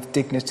dying with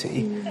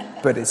dignity,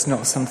 but it's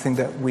not something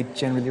that we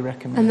generally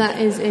recommend. And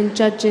that is in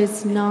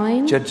Judges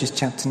 9? Judges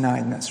chapter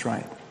 9, that's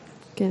right.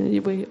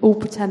 We all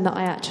pretend that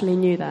I actually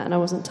knew that and I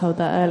wasn't told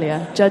that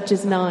earlier.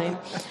 Judges 9.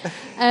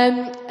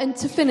 And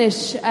to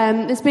finish,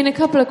 there's been a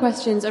couple of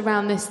questions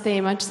around this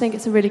theme. I just think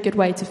it's a really good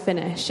way to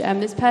finish.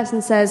 This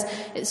person says,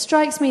 it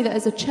strikes me that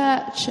as a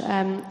church,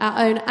 our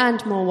own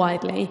and more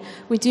widely,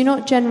 we do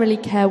not generally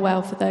care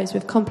well for those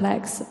with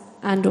complex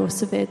and or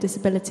severe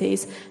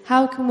disabilities.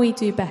 How can we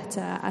do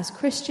better as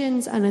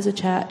Christians and as a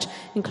church,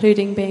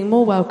 including being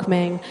more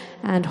welcoming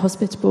and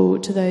hospitable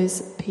to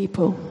those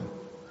people?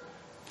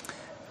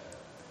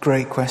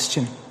 Great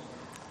question.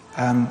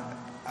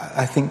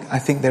 I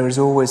think there is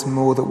always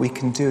more that we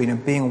can do. You know,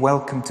 being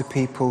welcoming to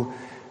people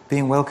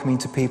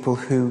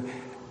who,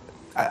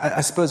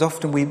 I suppose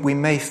often we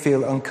may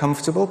feel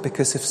uncomfortable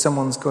because if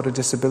someone's got a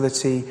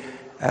disability,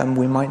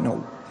 we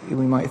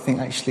might think,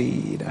 actually,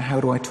 you know, how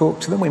do I talk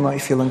to them? We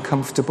might feel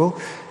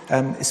uncomfortable,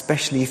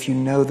 especially if you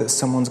know that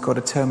someone's got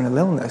a terminal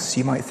illness.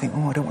 You might think,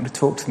 I don't want to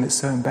talk to them, it's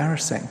so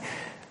embarrassing.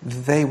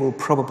 They will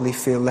probably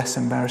feel less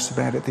embarrassed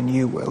about it than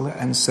you will,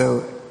 and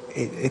so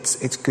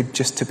it's good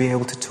just to be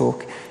able to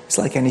talk. It's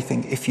like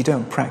anything, if you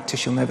don't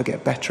practice, you'll never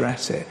get better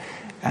at it.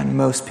 And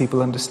most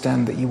people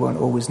understand that you won't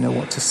always know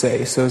what to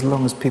say. So as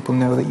long as people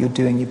know that you're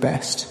doing your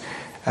best,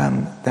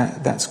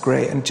 that's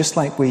great. And just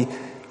like we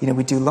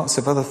do lots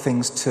of other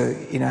things to,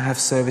 have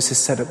services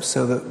set up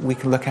so that we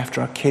can look after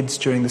our kids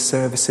during the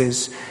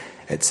services,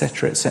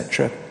 etc.,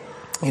 etc.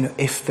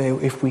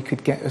 If we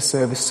could get a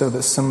service so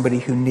that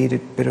somebody who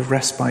needed a bit of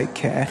respite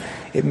care,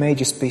 it may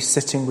just be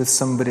sitting with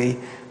somebody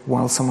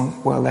while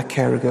their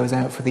carer goes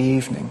out for the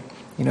evening.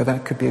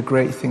 That could be a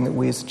great thing that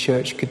we as a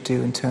church could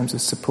do in terms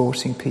of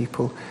supporting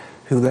people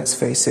who, let's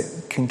face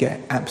it, can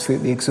get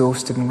absolutely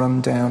exhausted and run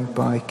down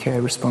by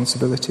care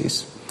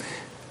responsibilities.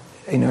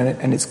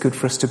 And it's good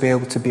for us to be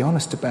able to be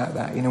honest about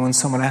that. When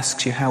someone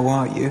asks you, how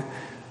are you?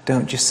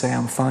 Don't just say,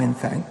 I'm fine,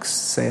 thanks.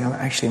 Say,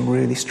 I'm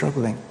really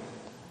struggling.